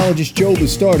meteorologist Joe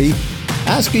Bastardi,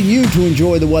 asking you to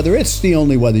enjoy the weather. It's the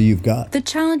only weather you've got. The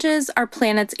challenges our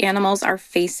planet's animals are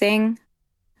facing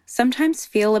sometimes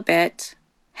feel a bit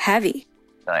heavy.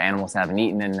 The animals haven't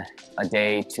eaten in a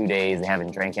day, 2 days. They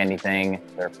haven't drank anything.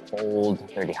 They're cold.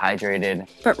 They're dehydrated.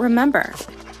 But remember,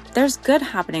 there's good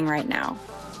happening right now.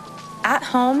 At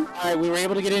home. All right, we were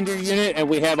able to get into your unit, and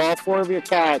we have all 4 of your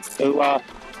cats. So,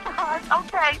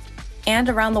 okay. And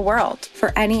around the world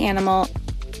for any animal,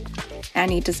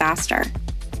 any disaster.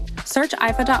 Search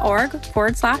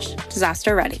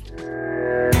ifa.org/disaster ready.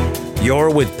 You're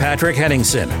with Patrick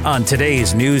Henningsen on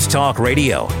today's News Talk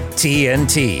Radio,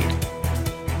 TNT.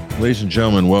 Ladies and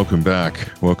gentlemen, welcome back.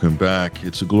 Welcome back.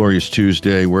 It's a glorious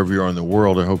Tuesday. Wherever you are in the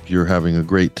world, I hope you're having a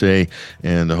great day,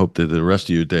 and I hope that the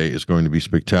rest of your day is going to be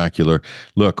spectacular.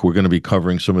 Look, we're going to be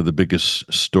covering some of the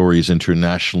biggest stories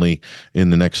internationally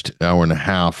in the next hour and a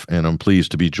half, and I'm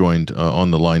pleased to be joined on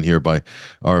the line here by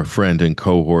our friend and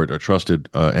cohort, our trusted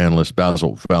analyst,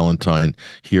 Basil Valentine,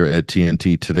 here at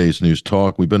TNT Today's News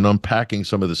Talk. We've been unpacking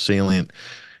some of the salient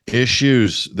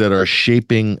issues that are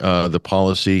shaping the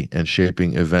policy and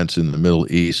shaping events in the Middle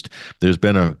East. There's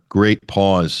been a great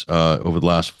pause over the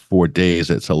last 4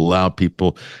 days. It's allowed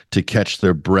people to catch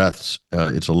their breaths.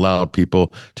 It's allowed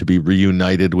people to be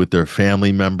reunited with their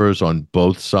family members on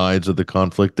both sides of the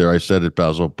conflict. There, I said it,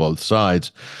 Basil, both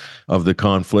sides of the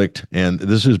conflict. And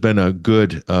this has been a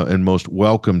good and most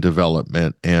welcome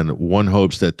development. And one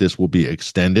hopes that this will be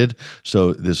extended.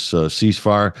 So this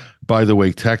ceasefire, by the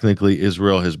way, technically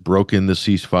Israel has broken the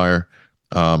ceasefire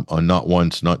on not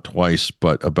once, not twice,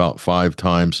 but about 5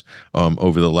 times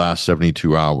over the last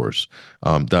 72 hours.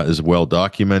 That is well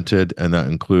documented, and that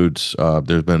includes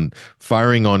there's been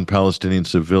firing on Palestinian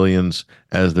civilians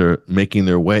as they're making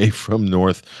their way from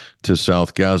North to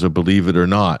South Gaza, believe it or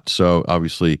not. So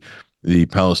obviously the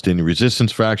Palestinian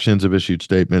resistance factions have issued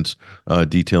statements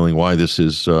detailing why this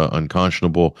is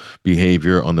unconscionable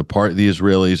behavior on the part of the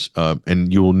Israelis,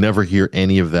 and you will never hear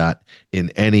any of that in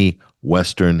any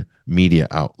Western media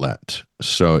outlet.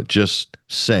 So just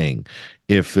saying,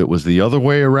 if it was the other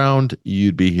way around,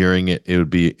 you'd be hearing it. It would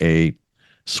be a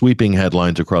sweeping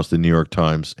headlines across the New York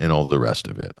Times and all the rest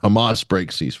of it. Hamas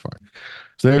breaks ceasefire.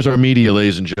 So there's our media,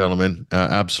 ladies and gentlemen.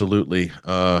 Absolutely,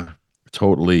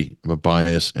 totally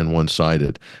biased and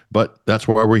one-sided. But that's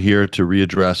why we're here, to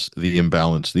readdress the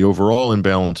imbalance, the overall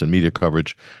imbalance in media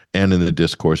coverage and in the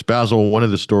discourse. Basil, one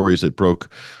of the stories that broke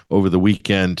over the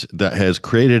weekend that has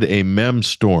created a meme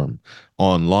storm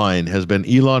online has been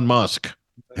Elon Musk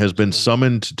has been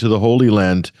summoned to the Holy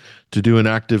Land to do an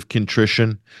act of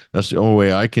contrition. That's the only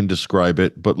way I can describe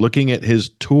it. But looking at his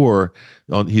tour,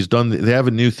 they have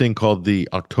a new thing called the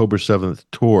October 7th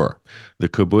tour, the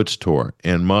kibbutz tour.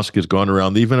 And Musk has gone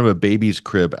around. They even have a baby's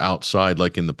crib outside,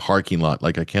 like in the parking lot.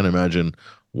 Like, I can't imagine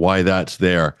why that's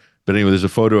there. But anyway, there's a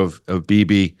photo of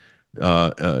Bibi,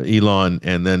 Elon,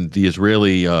 and then the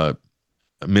Israeli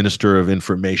Minister of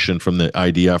Information from the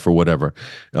IDF or whatever,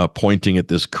 pointing at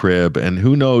this crib. And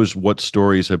who knows what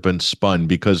stories have been spun,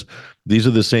 because these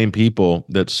are the same people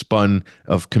that spun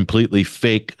a completely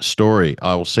fake story.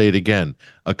 I will say it again,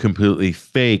 a completely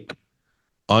fake,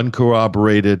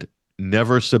 uncorroborated,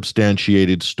 never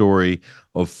substantiated story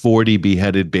of 40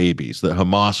 beheaded babies, that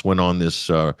Hamas went on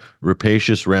this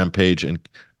rapacious rampage and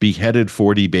beheaded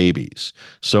 40 babies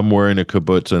somewhere in a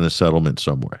kibbutz in a settlement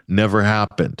somewhere. Never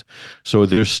happened. So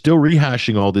they're still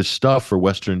rehashing all this stuff for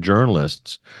Western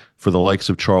journalists, for the likes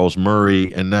of Charles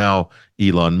Murray and now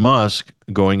Elon Musk,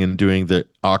 going and doing the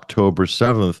October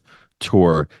 7th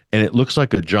tour. And it looks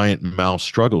like a giant mouse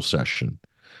struggle session.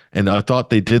 And I thought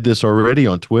they did this already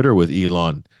on Twitter with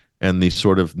Elon and the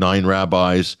sort of 9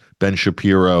 rabbis, Ben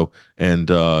Shapiro, and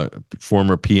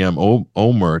former PM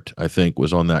Omert, I think,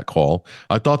 was on that call.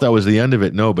 I thought that was the end of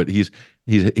it. No, but he's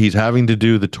having to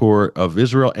do the tour of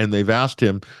Israel, and they've asked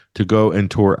him to go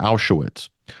and tour Auschwitz.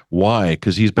 Why?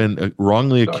 Because he's been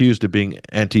wrongly accused of being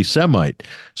anti-Semite.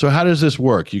 So how does this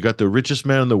work? You got the richest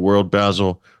man in the world,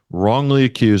 Basil, wrongly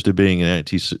accused of being an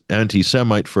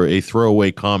anti-Semite for a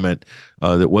throwaway comment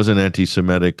that wasn't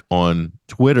anti-Semitic on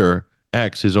Twitter,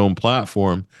 X, his own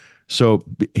platform. So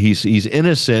he's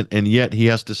innocent, and yet he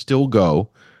has to still go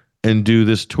and do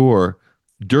this tour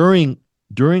during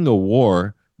a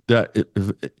war that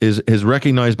is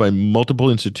recognized by multiple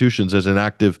institutions as an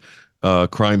active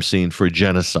crime scene for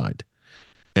genocide.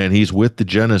 And he's with the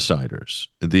genociders,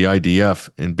 the IDF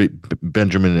and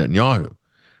Benjamin Netanyahu.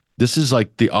 This is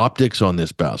like the optics on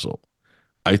this, Basil,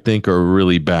 I think, are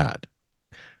really bad.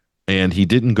 And he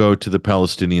didn't go to the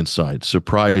Palestinian side.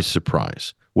 Surprise,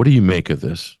 surprise. What do you make of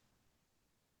this?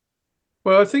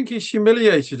 Well, I think he's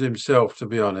humiliated himself, to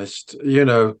be honest,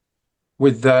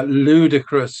 with that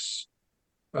ludicrous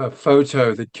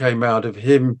photo that came out of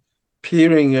him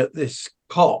peering at this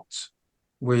cot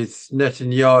with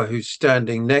Netanyahu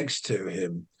standing next to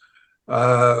him.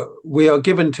 We are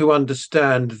given to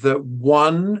understand that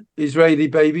one Israeli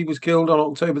baby was killed on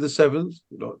October the 7th.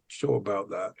 Not sure about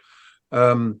that.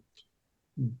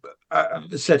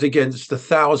 Set against the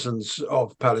thousands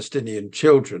of Palestinian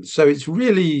children. So it's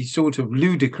really sort of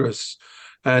ludicrous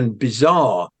and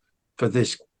bizarre for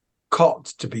this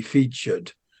cot to be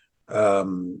featured,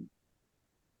 made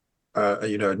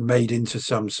into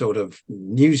some sort of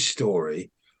news story.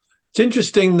 It's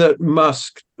interesting that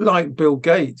Musk, like Bill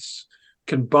Gates,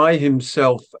 can buy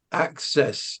himself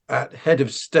access at head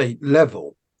of state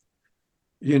level.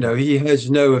 You know, he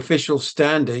has no official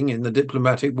standing in the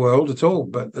diplomatic world at all,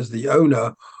 but as the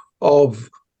owner of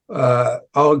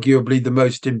arguably the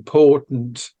most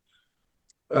important,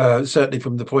 certainly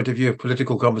from the point of view of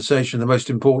political conversation, the most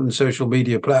important social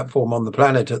media platform on the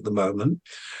planet at the moment,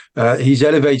 he's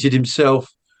elevated himself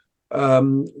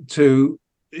to,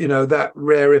 you know, that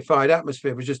rarefied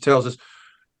atmosphere, which just tells us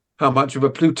how much of a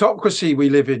plutocracy we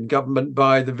live in, government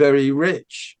by the very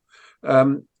rich.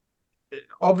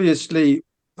 Obviously,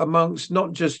 amongst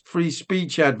not just free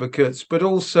speech advocates, but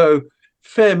also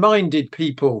fair-minded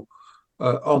people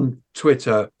on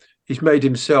Twitter, he's made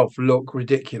himself look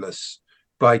ridiculous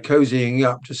by cozying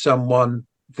up to someone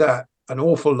that an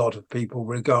awful lot of people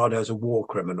regard as a war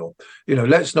criminal. You know,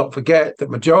 let's not forget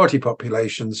that majority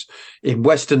populations in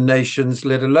Western nations,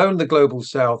 let alone the global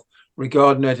South,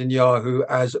 regard Netanyahu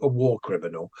as a war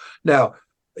criminal. Now,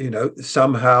 you know,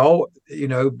 somehow, you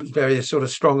know, various sort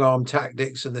of strong-arm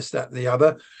tactics and this, that, and the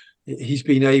other, he's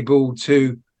been able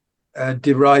to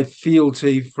derive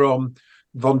fealty from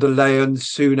von der Leyen,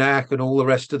 Sunak, and all the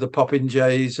rest of the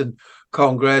popinjays and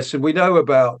Congress. And we know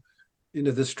about, you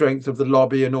know, the strength of the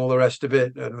lobby and all the rest of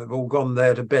it. And we've all gone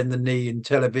there to bend the knee in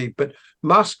Tel Aviv. But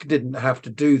Musk didn't have to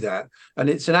do that. And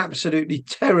it's an absolutely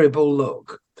terrible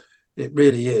look. It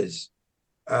really is.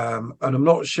 And I'm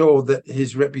not sure that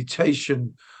his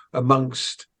reputation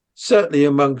certainly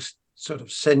amongst sort of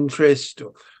centrist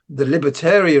or the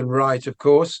libertarian right, of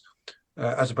course,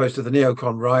 as opposed to the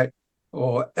neocon right,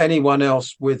 or anyone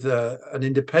else with an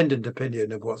independent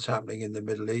opinion of what's happening in the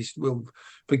Middle East will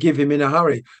forgive him in a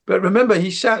hurry. But remember,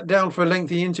 he sat down for a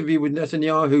lengthy interview with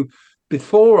Netanyahu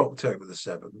before October the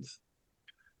 7th.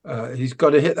 He's got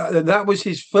to hit that. And that was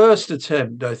his first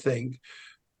attempt, I think,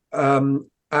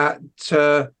 at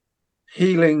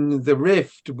healing the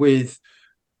rift with,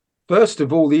 first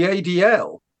of all, the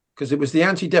ADL, because it was the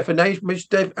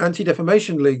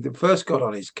Anti-Defamation League that first got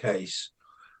on his case.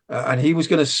 And he was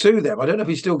going to sue them. I don't know if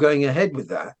he's still going ahead with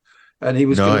that. And he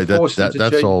was going to force them to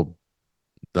change.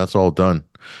 That's all done.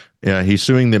 Yeah, he's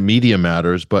suing the Media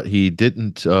Matters, but he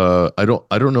didn't. I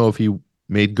don't know if he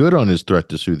made good on his threat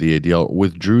to sue the ADL.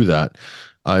 Withdrew that.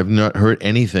 I've not heard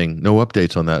anything. No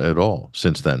updates on that at all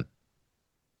since then.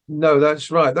 No,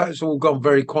 that's right. That's all gone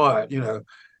very quiet. You know,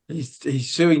 he's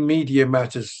suing Media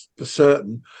Matters for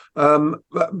certain,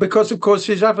 because of course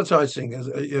his advertising,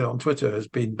 on Twitter, has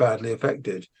been badly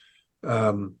affected.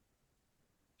 So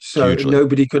hugely.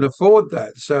 Nobody can afford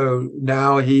that. So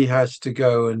now he has to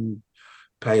go and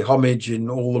pay homage in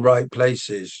all the right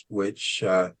places, which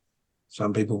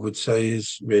some people would say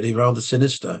is really rather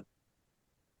sinister.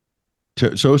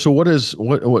 So what does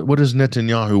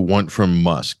Netanyahu want from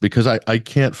Musk? Because I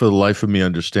can't for the life of me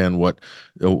understand what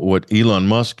Elon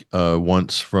Musk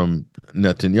wants from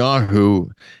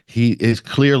Netanyahu.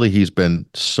 He's been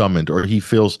summoned, or he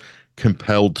feels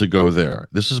compelled to go there.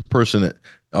 This is a person that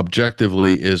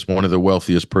objectively is one of the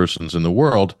wealthiest persons in the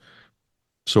world.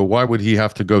 So why would he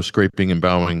have to go scraping and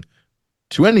bowing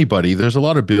to anybody? There's a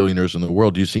lot of billionaires in the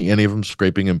world. Do you see any of them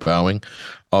scraping and bowing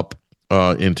up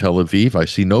in Tel Aviv? I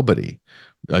see nobody.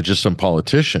 Just some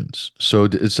politicians. So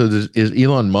is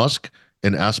Elon Musk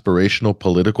an aspirational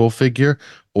political figure,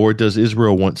 or does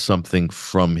Israel want something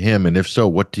from him? And if so,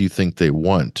 what do you think they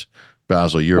want?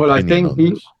 Basil, your opinion on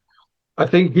this? I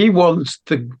think he wants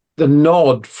the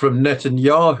nod from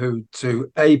Netanyahu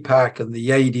to AIPAC and the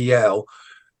ADL.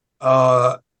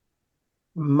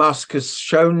 Musk has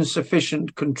shown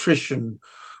sufficient contrition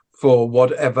for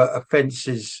whatever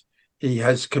offences he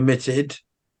has committed.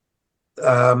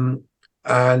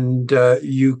 And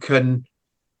you can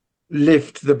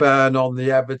lift the ban on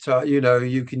the advertiser. You know,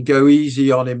 you can go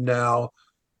easy on him now,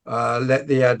 let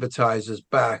the advertisers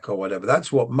back or whatever.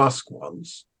 That's what Musk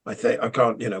wants. I think. I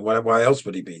can't, why else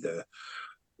would he be there?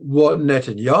 What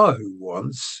Netanyahu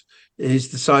wants is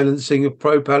the silencing of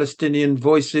pro-Palestinian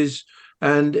voices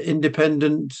and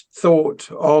independent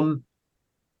thought on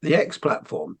the X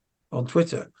platform, on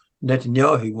Twitter.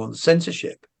 Netanyahu wants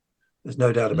censorship. There's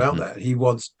no doubt about that. He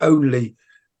wants only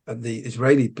the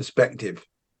Israeli perspective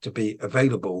to be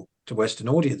available to Western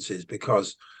audiences,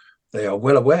 because they are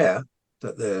well aware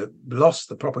that they've lost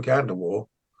the propaganda war.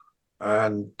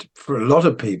 And for a lot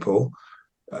of people,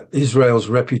 Israel's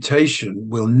reputation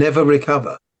will never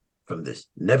recover from this,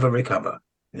 never recover.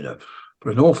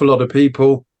 For an awful lot of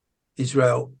people,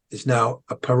 Israel is now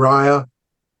a pariah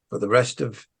for the rest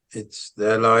of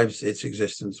their lives, its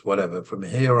existence, whatever. From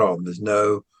here on, there's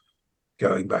no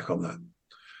going back on that.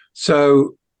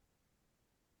 So,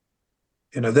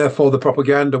 therefore the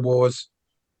propaganda wars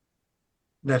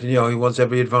Netanyahu wants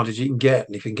every advantage he can get,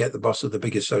 and if he can get the boss of the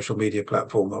biggest social media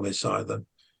platform on his side,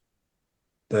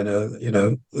 then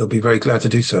he'll be very glad to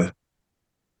do so.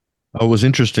 Oh, it was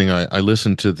interesting. I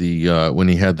listened to the when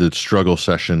he had the struggle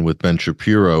session with Ben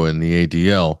Shapiro in the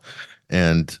ADL,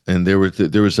 and there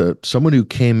was someone who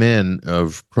came in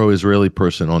of pro-Israeli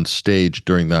person on stage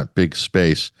during that big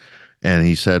space, and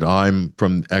he said, "I'm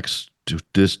from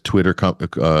this Twitter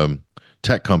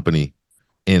tech company,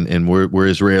 and we're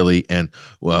Israeli, and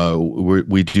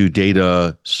we do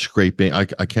data scraping. I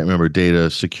can't remember, data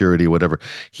security, whatever."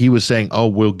 He was saying, "Oh,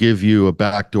 we'll give you a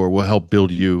backdoor. We'll help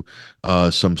build you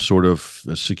some sort of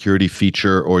security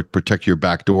feature or protect your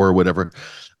backdoor or whatever."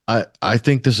 I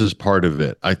think this is part of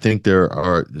it. I think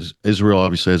Israel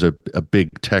obviously has a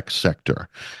big tech sector,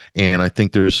 and I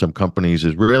think there's some companies,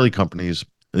 Israeli companies,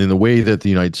 in the way that the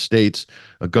United States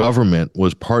government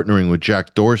was partnering with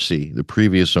Jack Dorsey, the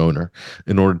previous owner,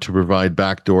 in order to provide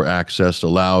backdoor access,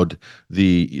 allowed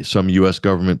some U.S.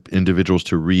 government individuals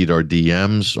to read our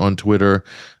DMs on Twitter.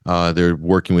 They're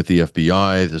working with the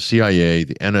FBI, the CIA,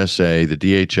 the NSA, the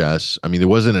DHS. I mean, there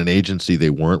wasn't an agency they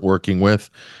weren't working with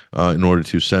in order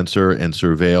to censor and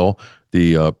surveil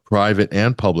the private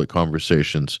and public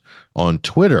conversations on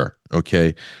Twitter.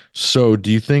 Okay, so do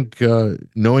you think,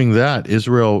 knowing that,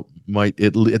 Israel might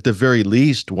at the very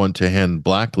least want to hand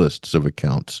blacklists of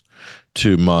accounts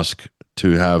to Musk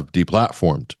to have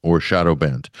deplatformed or shadow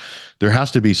banned? There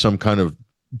has to be some kind of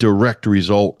direct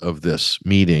result of this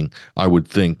meeting, I would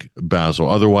think, Basil.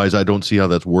 Otherwise, I don't see how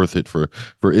that's worth it for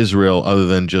Israel, other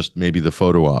than just maybe the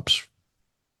photo ops.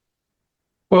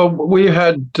 Well, we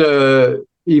had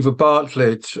Eva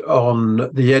Bartlett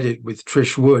on The Edit with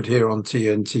Trish Wood here on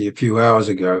TNT a few hours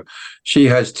ago. She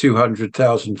has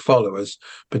 200,000 followers,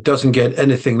 but doesn't get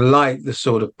anything like the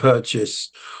sort of purchase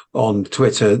on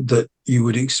Twitter that you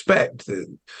would expect. It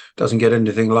doesn't get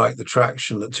anything like the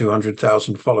traction that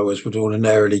 200,000 followers would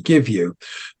ordinarily give you.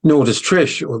 Nor does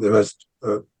Trish, or there has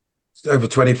over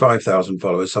 25,000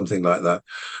 followers, something like that.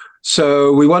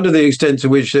 So we wonder the extent to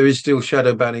which there is still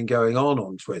shadow banning going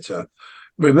on Twitter.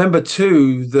 Remember,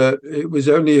 too, that it was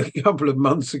only a couple of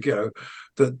months ago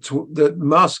that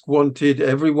Musk wanted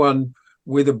everyone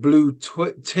with a blue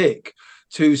tick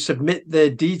to submit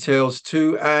their details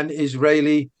to an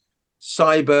Israeli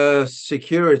cyber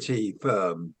security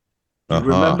firm. You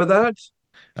remember that?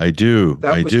 I do.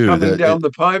 That was coming down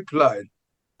the pipeline.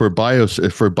 For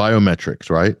biometrics,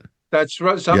 right? That's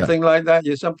right. Something like that.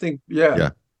 Yeah.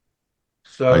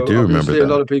 So I do remember that. A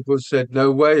lot of people said,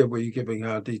 "No way are we giving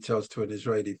our details to an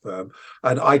Israeli firm,"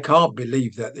 and I can't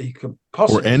believe that he can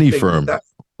possibly or any firm.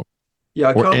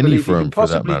 I can't believe he can for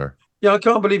that matter. Yeah, I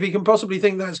can't believe he can possibly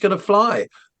think that's going to fly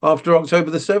after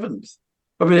October the 7th.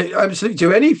 I mean, absolutely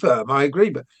to any firm, I agree,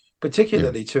 but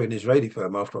particularly to an Israeli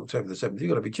firm after October the 7th, you've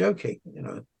got to be joking,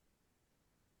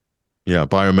 Yeah,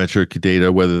 biometric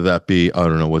data, whether that be, I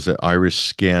don't know, was it iris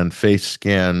scan, face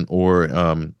scan, or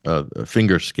a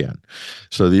finger scan?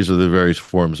 So these are the various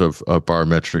forms of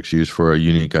biometrics used for a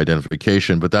unique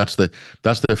identification. But that's the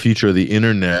future of the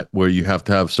internet, where you have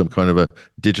to have some kind of a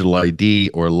digital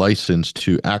ID or license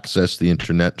to access the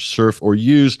internet, surf, or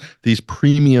use these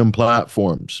premium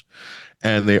platforms.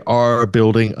 And they are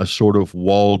building a sort of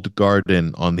walled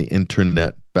garden on the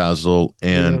internet, Basil,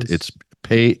 and it's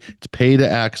pay to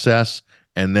access,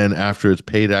 and then after it's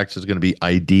paid access, it's going to be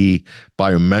ID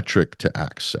biometric to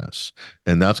access,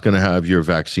 and that's going to have your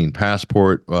vaccine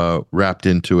passport wrapped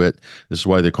into it. This is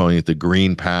why they're calling it the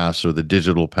green pass or the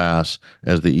digital pass,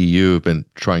 as the EU have been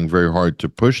trying very hard to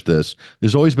push this.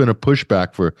 There's always been a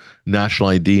pushback for national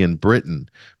ID in Britain,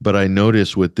 but I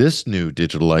notice with this new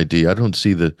digital ID, I don't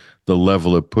see the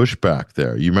level of pushback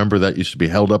there. You remember that used to be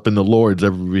held up in the Lords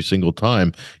every single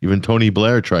time. Even Tony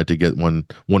Blair tried to get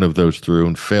one of those through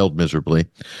and failed miserably.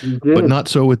 But not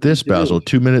so with this, Basil.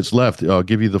 2 minutes left. I'll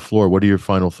give you the floor. What are your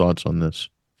final thoughts on this?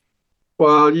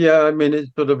 Well, yeah, I mean, it's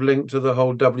sort of linked to the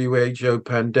whole WHO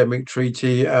pandemic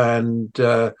treaty and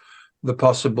the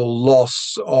possible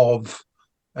loss of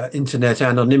internet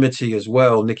anonymity as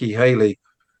well. Nikki Haley,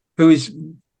 who is,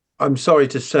 I'm sorry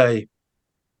to say,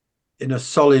 in a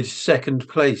solid second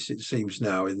place, it seems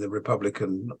now, in the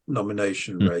Republican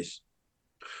nomination race.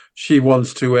 She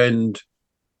wants to end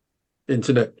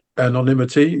internet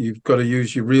anonymity. You've got to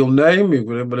use your real name. You've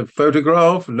got to have a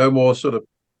photograph. No more sort of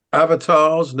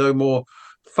avatars. No more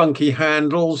funky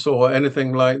handles or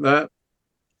anything like that.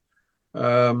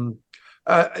 And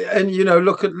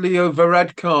look at Leo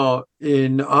Varadkar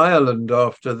in Ireland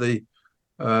after the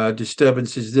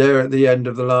disturbances there at the end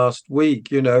of the last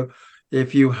week.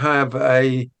 If you have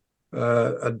a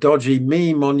dodgy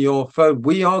meme on your phone,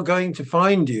 we are going to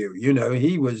find you.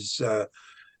 He was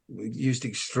used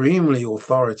extremely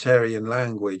authoritarian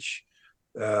language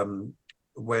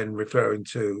when referring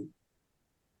to,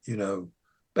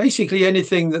 basically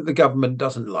anything that the government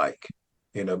doesn't like,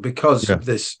 because of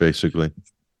this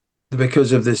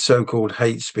so-called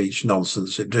hate speech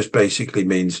nonsense. It just basically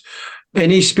means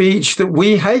any speech that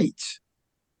we hate.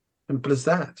 Simple as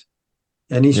that.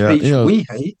 Any speech we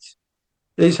hate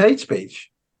is hate speech.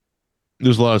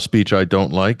 There's a lot of speech I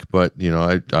don't like, but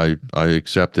I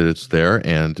accept that it's there,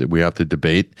 and we have to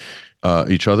debate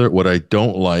each other. What I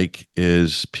don't like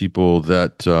is people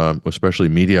that, especially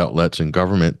media outlets and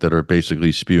government, that are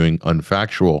basically spewing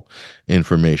unfactual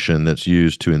information that's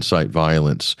used to incite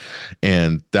violence,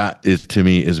 and that is, to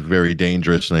me, is very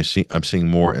dangerous. And I'm seeing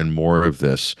more and more of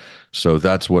this. So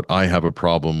that's what I have a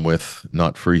problem with,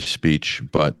 not free speech,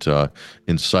 but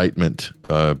incitement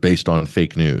based on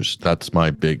fake news. That's my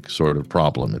big sort of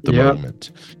problem at the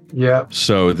moment. Yeah.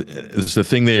 So it's the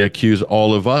thing they accuse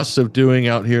all of us of doing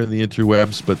out here in the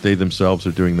interwebs, but they themselves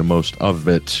are doing the most of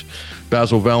it.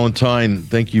 Basil Valentine,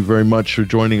 thank you very much for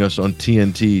joining us on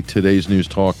TNT, Today's News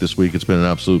Talk this week. It's been an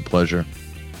absolute pleasure.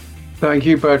 Thank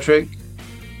you, Patrick.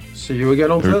 See you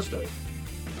again on Thursday.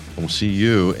 We'll see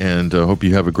you, and hope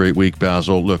you have a great week,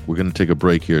 Basil. Look, we're going to take a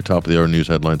break here. Top of the hour news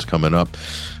headlines coming up.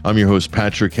 I'm your host,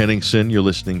 Patrick Henningsen. You're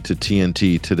listening to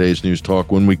TNT, Today's News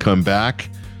Talk. When we come back,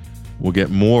 we'll get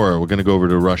more. We're going to go over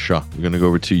to Russia. We're going to go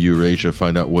over to Eurasia,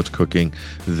 find out what's cooking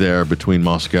there between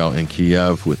Moscow and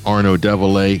Kiev with Arnaud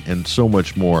Devolay and so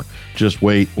much more. Just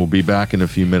wait. We'll be back in a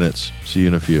few minutes. See you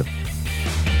in a few.